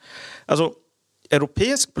längre. Alltså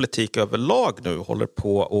europeisk politik överlag nu håller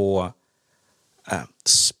på och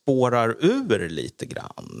spårar ur lite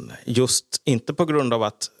grann. Just inte på grund av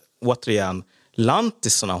att återigen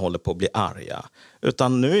lantisarna håller på att bli arga.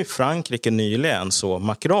 Utan nu i Frankrike nyligen så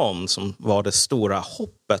Macron som var det stora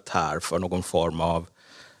hoppet här för någon form av,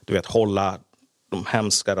 hålla de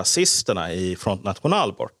hemska rasisterna i Front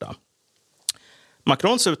National borta.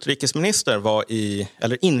 Macrons inrikesminister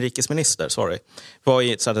var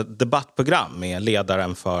i ett debattprogram med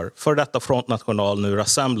ledaren för detta Front National, nu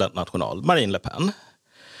Rassemblement National, Marine Le Pen.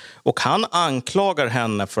 Och han anklagar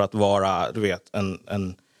henne för att vara,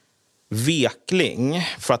 en vekling,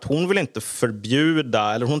 för att hon vill inte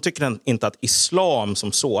förbjuda, eller hon tycker inte att islam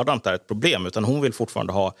som sådant är ett problem, utan hon vill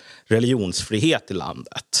fortfarande ha religionsfrihet i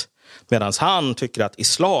landet. Medan han tycker att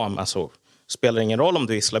islam, alltså spelar ingen roll om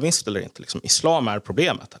du är islamist eller inte. Liksom, islam är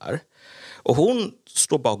problemet här. Och hon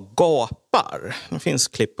står bara och gapar. Det finns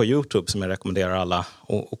klipp på YouTube som jag rekommenderar alla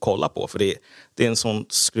att kolla på. För det är en sån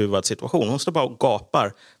skruvad situation. Hon står bara och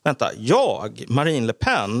gapar. Vänta, Marine Le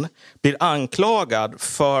Pen, blir anklagad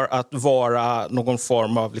för att vara någon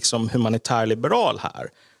form av liksom humanitär liberal här.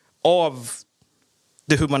 Av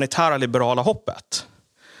det humanitära liberala hoppet.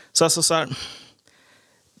 Så alltså så här,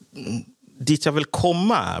 dit jag vill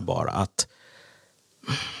komma är bara att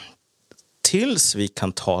tills vi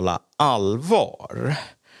kan tala allvar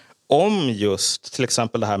om just till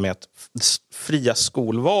exempel det här med att fria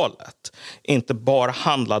skolvalet inte bara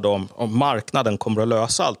handlade om marknaden kommer att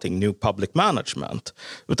lösa allting, new public management,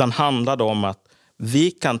 utan handlade om att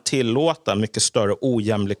vi kan tillåta mycket större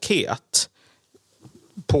ojämlikhet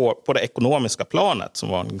på det ekonomiska planet som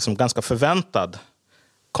var liksom ganska förväntad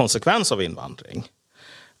konsekvens av invandring.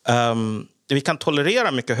 Vi kan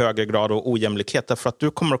tolerera mycket högre grad av ojämlikhet därför att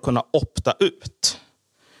du kommer att kunna opta ut.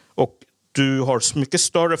 Och du har mycket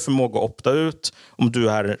större förmåga att opta ut om du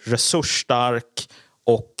är resursstark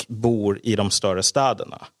och bor i de större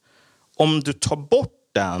städerna. Om du tar bort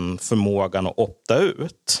den förmågan att opta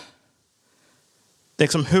ut,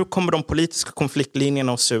 liksom, hur kommer de politiska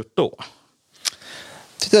konfliktlinjerna att se ut då?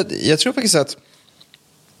 Jag tror faktiskt att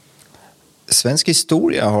svensk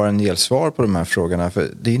historia har en del svar på de här frågorna.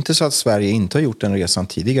 För det är inte så att Sverige inte har gjort den resan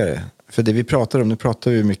tidigare. För det vi pratar om, nu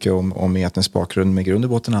pratar vi mycket om etnisk bakgrund, men grund och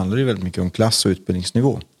botten handlar det väldigt mycket om klass och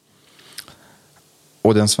utbildningsnivå.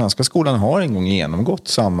 Och den svenska skolan har en gång genomgått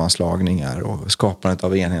sammanslagningar och skapandet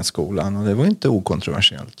av enhetsskolan. Och det var inte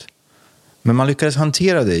okontroversiellt. Men man lyckades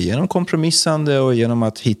hantera det genom kompromissande och genom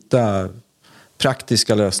att hitta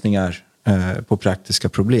praktiska lösningar på praktiska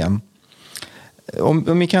problem.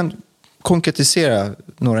 Om vi kan konkretisera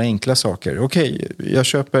några enkla saker. Okej, jag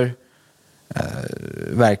köper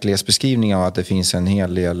verklighetsbeskrivning av att det finns en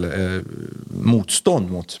hel del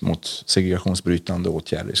motstånd mot segregationsbrytande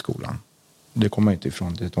åtgärder i skolan. Det kommer inte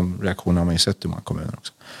ifrån. De reaktionerna har man ju sett i många kommuner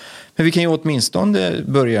också. Men Men vi kan ju åtminstone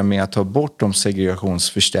börja med att ta bort de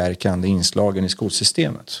segregationsförstärkande inslagen i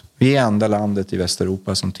skolsystemet. Vi är enda landet i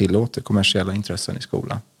Västeuropa som tillåter kommersiella intressen i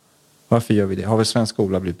skolan. Varför gör vi det? Har väl svensk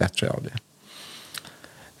skola blivit bättre av det?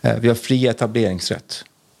 Vi har fri etableringsrätt,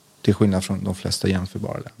 till skillnad från de flesta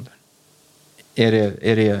jämförbara länder.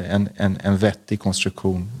 Är det en vettig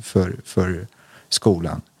konstruktion för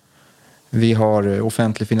skolan? Vi har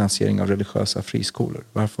offentlig finansiering av religiösa friskolor.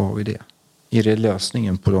 Varför har vi det? Är det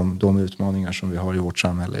lösningen på de utmaningar som vi har i vårt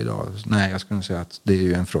samhälle idag? Nej, jag skulle säga att det är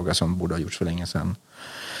ju en fråga som borde ha gjorts för länge sedan.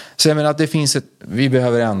 Så jag menar att vi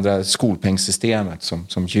behöver ändra skolpengssystemet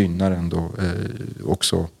som gynnar ändå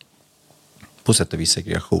också på sätt och vis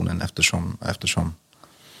segregationen eftersom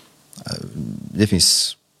det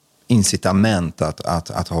finns incitament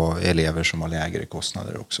att ha elever som har lägre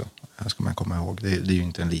kostnader också. Det ska man komma ihåg. Det är ju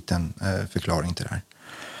inte en liten förklaring till det här.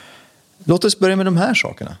 Låt oss börja med de här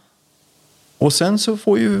sakerna. Och sen så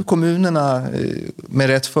får ju kommunerna med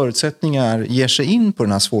rätt förutsättningar ge sig in på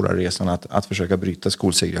den här svåra resan att försöka bryta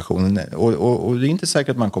skolsegregationen. Och det är inte säkert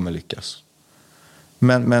att man kommer lyckas.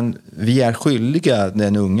 Men vi är skyldiga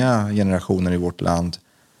den unga generationen i vårt land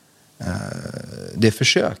det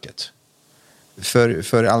försöket.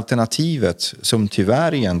 För alternativet som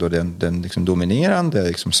tyvärr är ändå den liksom dominerande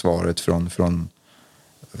liksom svaret från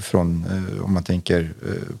om man tänker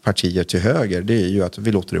partier till höger, det är ju att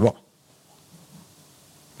vi låter det vara.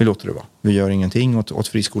 Vi låter det vara. Vi gör ingenting åt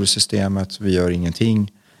friskolesystemet. Vi gör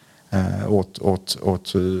ingenting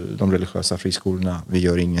åt de religiösa friskolorna. Vi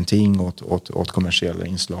gör ingenting åt kommersiella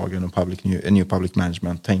inslagen och new public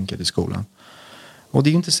management-tänket i skolan. Och det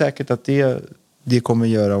är inte säkert att det kommer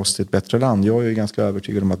göra oss till ett bättre land. Jag är ganska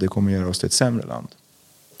övertygad om att det kommer göra oss till ett sämre land.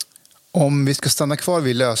 Om vi ska stanna kvar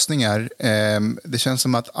vid lösningar. Det känns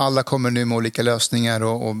som att alla kommer nu med olika lösningar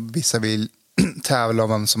och vissa vill tävla om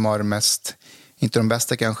vem som har det mest, inte de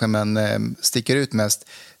bästa kanske, men sticker ut mest.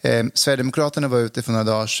 Sverigedemokraterna var ute för några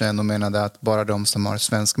dagar sedan och menade att bara de som har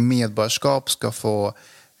svensk medborgarskap ska få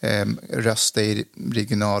rösta i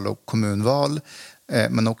regional- och kommunval.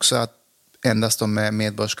 Men också att endast de med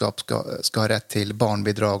medborgarskap ska ha rätt till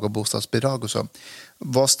barnbidrag och bostadsbidrag och så.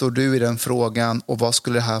 Vad står du i den frågan och vad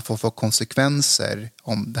skulle det här få för konsekvenser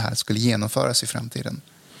om det här skulle genomföras i framtiden?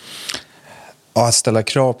 Ja, att ställa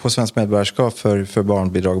krav på svensk medborgarskap för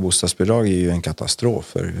barnbidrag och bostadsbidrag är ju en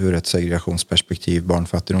katastrof ur ett segregationsperspektiv,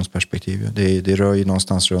 barnfattigdomsperspektiv. Det rör ju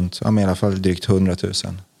någonstans runt, i alla fall drygt 100 000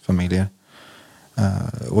 familjer.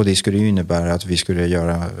 Och det skulle ju innebära att vi skulle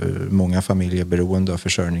göra många familjer beroende av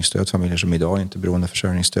försörjningsstöd, familjer som idag inte är beroende av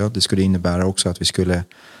försörjningsstöd. Det skulle innebära också att vi skulle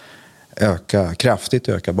kraftigt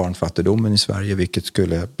öka barnfattigdomen i Sverige, vilket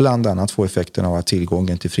skulle bland annat få effekten av att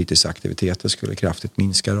tillgången till fritidsaktiviteter skulle kraftigt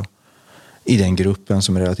minska då. I den gruppen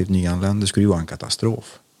som är relativt nyanländ. Det skulle ju vara en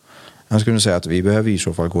katastrof. Jag skulle säga att vi behöver i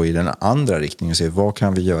så fall gå i den andra riktningen och se vad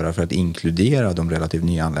kan vi göra för att inkludera de relativt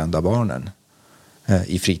nyanlända barnen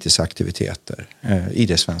i fritidsaktiviteter i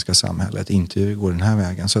det svenska samhället. Inte gå den här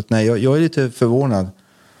vägen. Så att, nej, jag är lite förvånad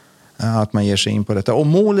att man ger sig in på detta. Och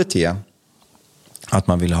målet är att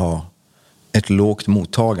man vill ha ett lågt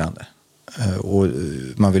mottagande. Och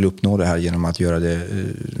man vill uppnå det här genom att göra det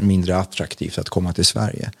mindre attraktivt att komma till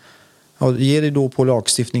Sverige. Ja, ge det då på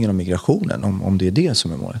lagstiftningen om migrationen om det är det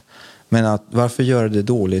som är målet. Men varför göra det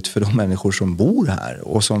dåligt för de människor som bor här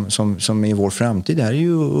och som i vår framtid? Det här är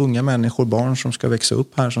ju unga människor, barn som ska växa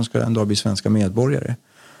upp här, som ska en dag bli svenska medborgare.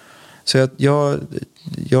 Så jag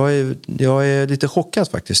är lite chockad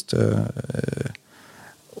faktiskt.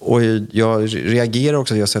 Och jag reagerar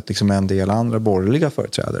också att jag har sett liksom en del andra borgerliga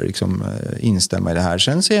företrädare liksom instämma i det här.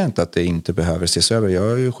 Sen ser jag inte att det inte behöver ses över. Jag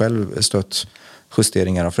har ju själv stött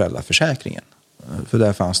justeringar av föräldraförsäkringen. För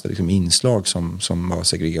där fanns det liksom inslag som var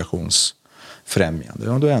segregationsfrämjande.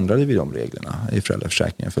 Och då ändrade vi de reglerna i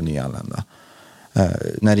föräldraförsäkringen för nyanlända.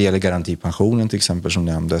 När det gäller garantipensionen till exempel som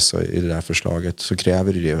nämndes i det där förslaget så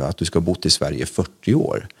kräver det att du ska ha bott i Sverige 40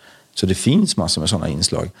 år. Så det finns massor med sådana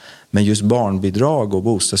inslag. Men just barnbidrag och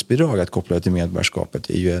bostadsbidrag att koppla till medborgarskapet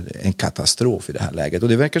är ju en katastrof i det här läget. Och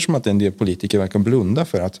det verkar som att en del politiker verkar blunda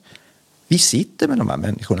för att vi sitter med de här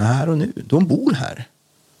människorna här och nu. De bor här.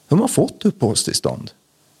 De har fått uppehållstillstånd.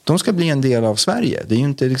 De ska bli en del av Sverige. Det är ju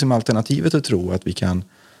inte liksom alternativet att tro att vi kan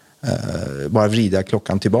bara vrida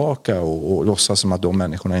klockan tillbaka och låtsas som att de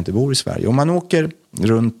människorna inte bor i Sverige. Om man åker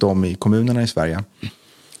runt om i kommunerna i Sverige,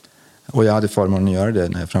 och jag hade förmånen att göra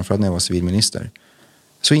det framförallt när jag var civilminister,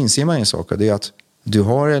 så inser man en sak, och det är att du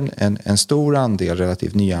har en stor andel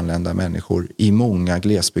relativt nyanlända människor i många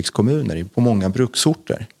glesbygdskommuner, på många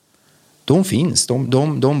bruksorter. De finns.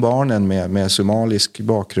 De barnen med somalisk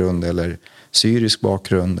bakgrund eller syrisk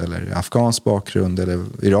bakgrund eller afghansk bakgrund eller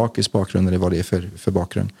irakisk bakgrund eller vad det är för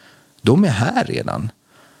bakgrund. de är här redan.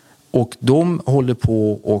 Och de håller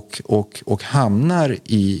på och hamnar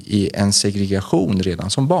i en segregation redan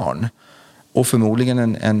som barn. Och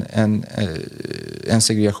förmodligen en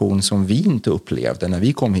segregation som vi inte upplevde när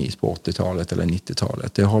vi kom hit på 80-talet eller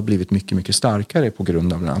 90-talet. Det har blivit mycket, mycket starkare på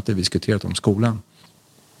grund av bland annat det vi diskuterat om skolan.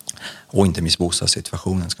 Och inte minst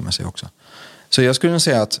bostadssituationen ska man säga också. Så jag skulle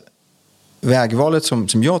säga att vägvalet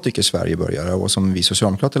som jag tycker Sverige bör göra och som vi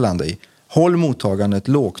socialdemokrater landar i. Håll mottagandet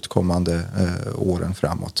lågt kommande åren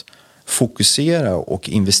framåt. Fokusera och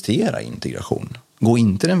investera i integration. Gå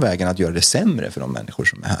inte den vägen att göra det sämre för de människor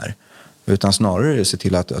som är här. Utan snarare se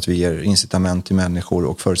till att vi ger incitament till människor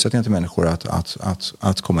och förutsättningar till människor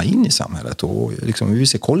att komma in i samhället. Och liksom, vi vill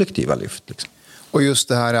se kollektiva lyft. Liksom. Och just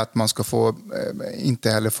det här att man ska inte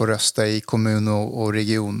heller få rösta i kommun och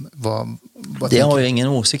region. Det har jag ingen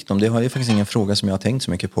åsikt om. Det är faktiskt ingen fråga som jag har tänkt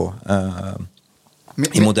så mycket på.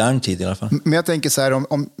 I modern tid i alla fall. Men jag tänker så här,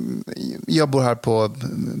 om jag bor här på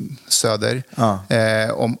Söder.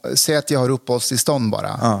 Säg att jag har uppehållstillstånd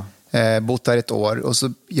bara. Bott här ett år och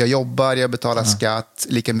så jag jobbar, jag betalar skatt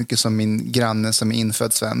lika mycket som min granne som är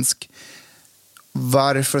infödd svensk.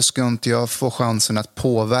 Varför ska inte jag få chansen att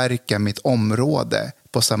påverka mitt område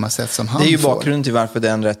på samma sätt som han får? Det är ju bakgrunden till varför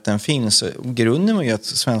den rätten finns. Grunden var ju att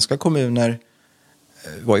svenska kommuner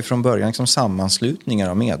var ju från början liksom sammanslutningar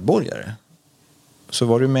av medborgare. Så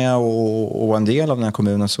var du med och var en del av den här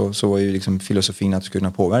kommunen så var ju liksom filosofin att du skulle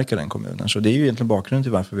kunna påverka den kommunen. Så det är ju egentligen bakgrunden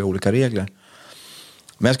till varför vi har olika regler.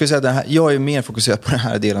 Men jag skulle säga att jag är mer fokuserad på den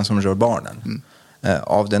här delen som rör barnen.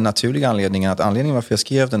 Av den naturliga anledningen varför jag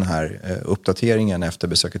skrev den här uppdateringen efter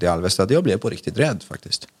besöket i Alvesta, jag blev på riktigt rädd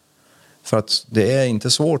faktiskt. För att det är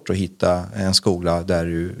inte svårt att hitta en skola där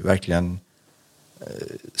du verkligen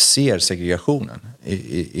ser segregationen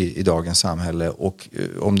i dagens samhälle. Och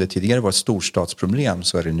om det tidigare var ett storstadsproblem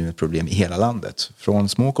så är det nu ett problem i hela landet. Från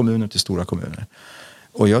små kommuner till stora kommuner.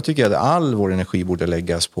 Och jag tycker att all vår energi borde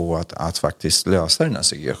läggas på att faktiskt lösa den här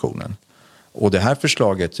segregationen. Och det här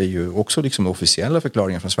förslaget är ju också liksom officiella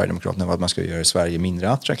förklaringar från Sverigedemokraterna vad man ska göra Sverige mindre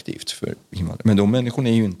attraktivt för invandrare. Men de människorna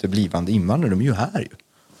är ju inte blivande invandrare, de är ju här ju.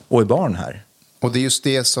 Och är barn här. Och det är just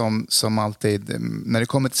det som alltid, när det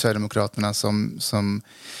kommer till Sverigedemokraterna, som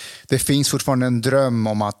det finns fortfarande en dröm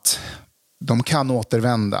om att de kan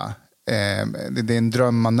återvända. Det är en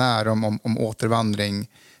dröm man är om återvandring.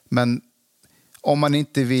 Men om man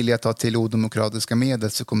inte vill ta till odemokratiska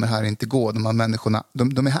medel så kommer det här inte gå. De här människorna,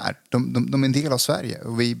 de är här. De är en del av Sverige.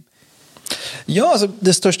 Och Ja, alltså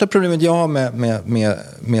det största problemet jag har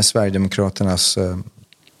med Sverigedemokraternas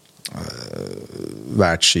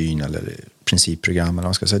världssyn eller principprogram eller vad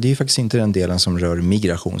man ska säga, det är faktiskt inte den delen som rör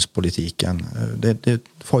migrationspolitiken. Det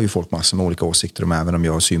får ju folk massor med olika åsikter om, även om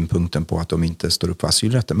jag har synpunkten på att de inte står upp för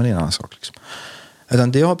asylrätten, men det är en annan sak. Liksom.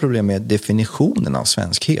 Utan det jag har problem med definitionen av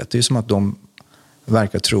svenskhet. Det är som att de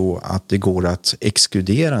verkar tro att det går att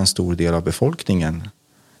exkludera en stor del av befolkningen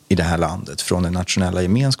i det här landet från den nationella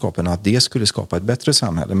gemenskapen och att det skulle skapa ett bättre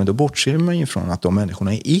samhälle. Men då bortser man ju från att de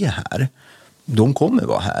människorna är här. De kommer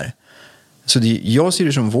vara här. Så jag ser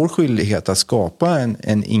det som vår skyldighet att skapa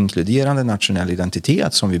en inkluderande nationell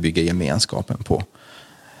identitet som vi bygger gemenskapen på.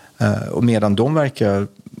 Och medan de verkar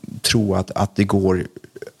tro att det går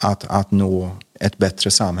att nå ett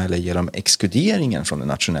bättre samhälle genom exkluderingen från den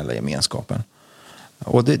nationella gemenskapen.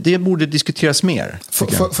 Och det borde diskuteras mer.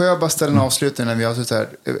 Får jag bara ställa en avslutning när vi har suttit här?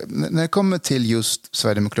 När det kommer till just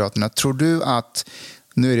Sverigedemokraterna, tror du att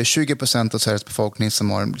nu är det 20% av Sveriges befolkning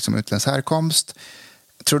som har liksom utländsk härkomst?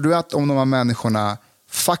 Tror du att om de här människorna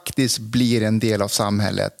faktiskt blir en del av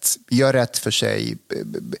samhället, gör rätt för sig,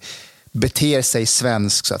 beter sig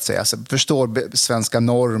svensk så att säga, alltså förstår svenska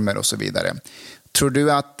normer och så vidare, tror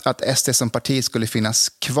du att SD som parti skulle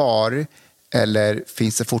finnas kvar, eller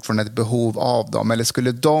finns det fortfarande ett behov av dem? Eller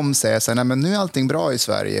skulle de säga så här, nej men nu är allting bra i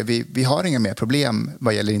Sverige, vi har inga mer problem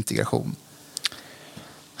vad gäller integration?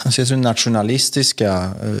 Alltså jag tror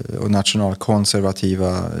nationalistiska och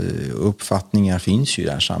nationalkonservativa uppfattningar finns ju i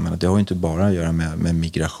det här samhället. Det har ju inte bara att göra med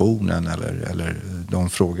migrationen eller de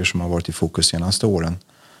frågor som har varit i fokus de senaste åren.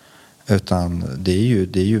 Utan det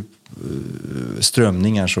är ju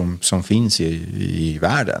strömningar som finns i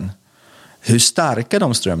världen. Hur starka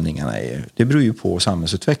de strömningarna är, det beror ju på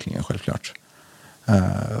samhällsutvecklingen självklart.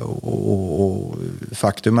 Och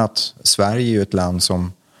faktum att Sverige är ju ett land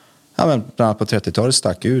som bland annat på 30-talet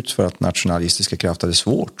stack ut för att nationalistiska krafter hade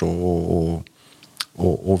svårt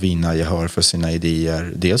att vinna gehör för sina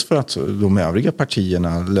idéer. Dels för att de övriga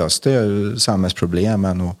partierna löste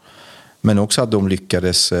samhällsproblemen men också att de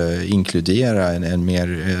lyckades inkludera en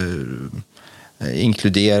mer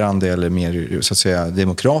inkluderande eller mer så att säga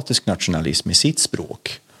demokratisk nationalism i sitt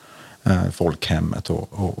språk. folkhemmet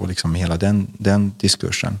och liksom hela den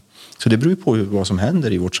diskursen. Så det beror på vad som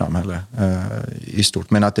händer i vårt samhälle i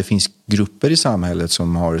stort. Men att det finns grupper i samhället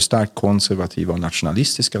som har starkt konservativa och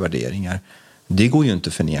nationalistiska värderingar, det går ju inte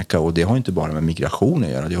att förneka, och det har inte bara med migration att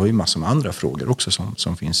göra. Det har ju massor med andra frågor också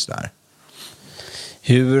som finns där.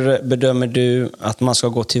 Hur bedömer du att man ska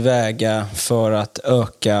gå tillväga för att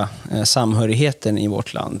öka samhörigheten i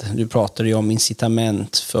vårt land? Du pratade ju om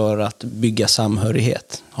incitament för att bygga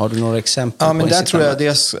samhörighet. Har du några exempel på incitament? Där tror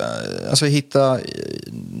jag alltså hitta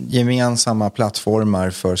gemensamma plattformar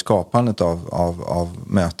för skapandet av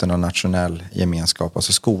möten och nationell gemenskap.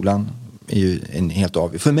 Alltså skolan är ju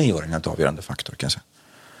för mig är det en helt avgörande faktor, kan jag säga.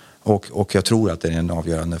 Och jag tror att det är en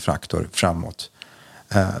avgörande faktor framåt.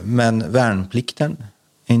 Men värnplikten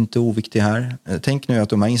är inte oviktig här. Tänk nu att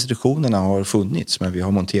de här institutionerna har funnits, men vi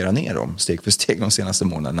har monterat ner dem steg för steg de senaste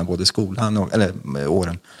månaderna, både skolan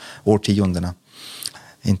årtiondena.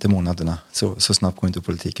 Inte månaderna, så snabbt går inte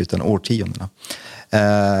politik, utan årtiondena.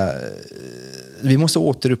 Vi måste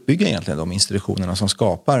återuppbygga egentligen de institutionerna som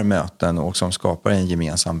skapar möten och som skapar en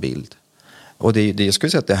gemensam bild. Och jag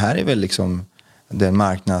skulle säga att det här är väl liksom den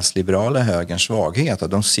marknadsliberala högerns svaghet,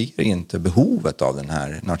 att de ser inte behovet av den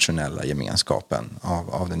här nationella gemenskapen,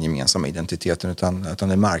 av den gemensamma identiteten, utan det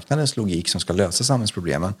är marknadens logik som ska lösa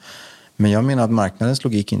samhällsproblemen. Men jag menar att marknadens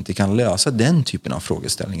logik inte kan lösa den typen av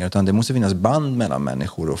frågeställningar, utan det måste finnas band mellan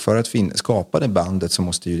människor, och för att skapa det bandet så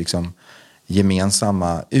måste ju liksom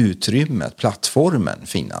gemensamma utrymmet, plattformen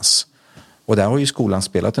finnas. Och där har ju skolan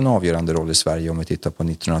spelat en avgörande roll i Sverige om vi tittar på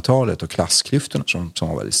 1900-talet och klassklyftorna som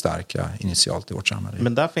var väldigt starka initialt i vårt samhälle.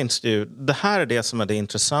 Men där finns det ju, det här är det som är det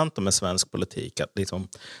intressanta med svensk politik, att liksom,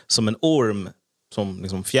 som en orm, som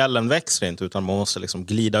liksom fjällen växer inte, utan man måste liksom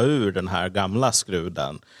glida ur den här gamla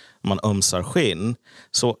skruden, man ömsar skinn.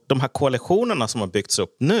 Så de här koalitionerna som har byggts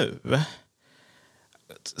upp nu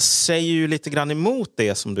säger ju lite grann emot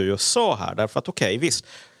det som du just sa här, därför att okej, visst,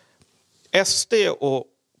 SD och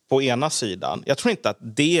på ena sidan, jag tror inte att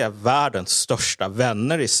det är världens största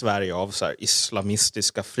vänner i Sverige av så här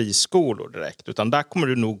islamistiska friskolor direkt, utan där kommer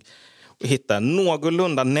du nog hitta en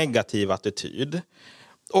någorlunda negativ attityd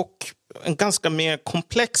och en ganska mer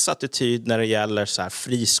komplex attityd när det gäller så här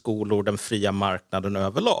friskolor, den fria marknaden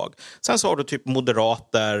överlag. Sen så har du typ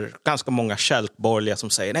moderater, ganska många kälkborgerliga som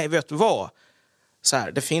säger, nej, vet du vad? Så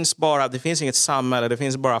här, det finns inget samhälle, det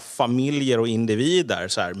finns bara familjer och individer.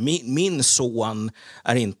 Så här, min son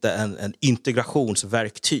är inte en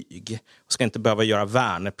integrationsverktyg och ska inte behöva göra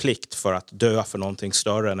värneplikt för att dö för någonting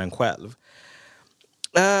större än en själv.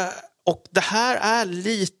 Och det här är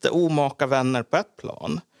lite omaka vänner på ett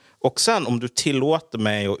plan. Och sen om du tillåter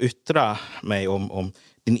mig att yttra mig om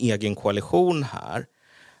din egen koalition här.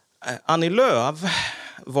 Annie Lööf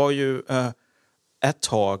var ju ett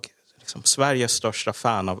tag liksom Sveriges största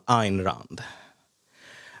fan av Ayn Rand.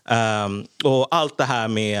 Och allt det här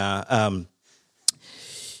med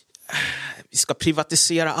vi ska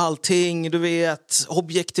privatisera allting, du vet,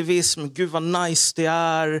 objektivism, gud vad nice det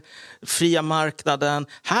är, fria marknaden.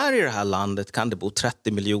 Här i det här landet kan det bo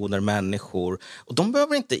 30 miljoner människor och de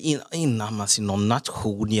behöver inte inammas i någon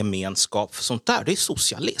nation, gemenskap för sånt där. Det är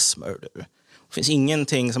socialism, hör du. Det finns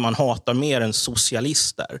ingenting som man hatar mer än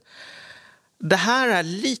socialister. Det här är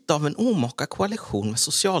lite av en omaka koalition med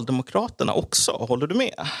Socialdemokraterna också, håller du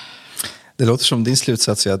med? Det låter som din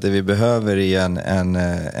slutsats är att det vi behöver är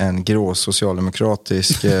en grå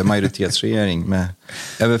socialdemokratisk majoritetsregering med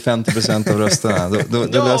över 50% av rösterna.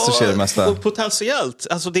 Då löser sig det mesta. Potentiellt.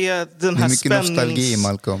 Alltså det är den här mycket nostalgi,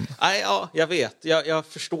 Malcolm. Ja, jag vet. Jag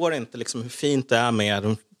förstår inte liksom hur fint det är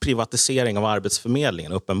med privatisering av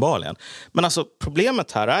Arbetsförmedlingen, uppenbarligen. Men alltså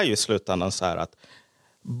problemet här är ju i slutändan så här att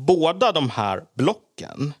båda de här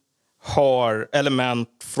blocken har element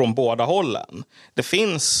från båda hållen. Det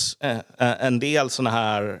finns en del såna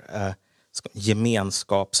här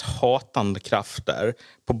gemenskapshatande krafter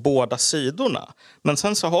på båda sidorna. Men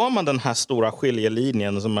sen så har man den här stora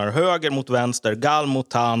skiljelinjen som är höger mot vänster, gall mot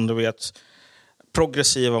tand, du vet,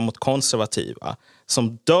 progressiva mot konservativa,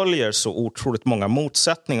 som döljer så otroligt många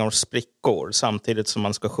motsättningar och sprickor, samtidigt som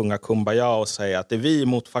man ska sjunga kumbaya och säga att det är vi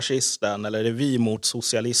mot fascisten eller det är vi mot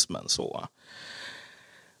socialismen. Så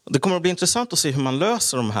det kommer att bli intressant att se hur man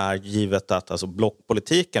löser de här, givet att alltså,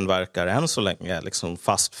 blockpolitiken verkar än så länge liksom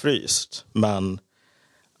fastfryst. Men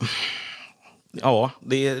ja,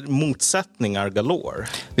 det är motsättningar galore.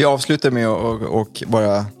 Vi avslutar med att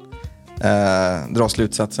bara dra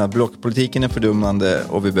slutsatsen att blockpolitiken är fördummande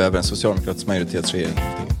och vi behöver en socialdemokratisk majoritetsregering.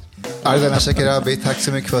 Ardalan Shekarabi, tack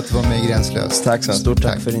så mycket för att du var med i Gränslöst. Tack så. Stort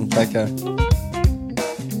tack för din. Tackar.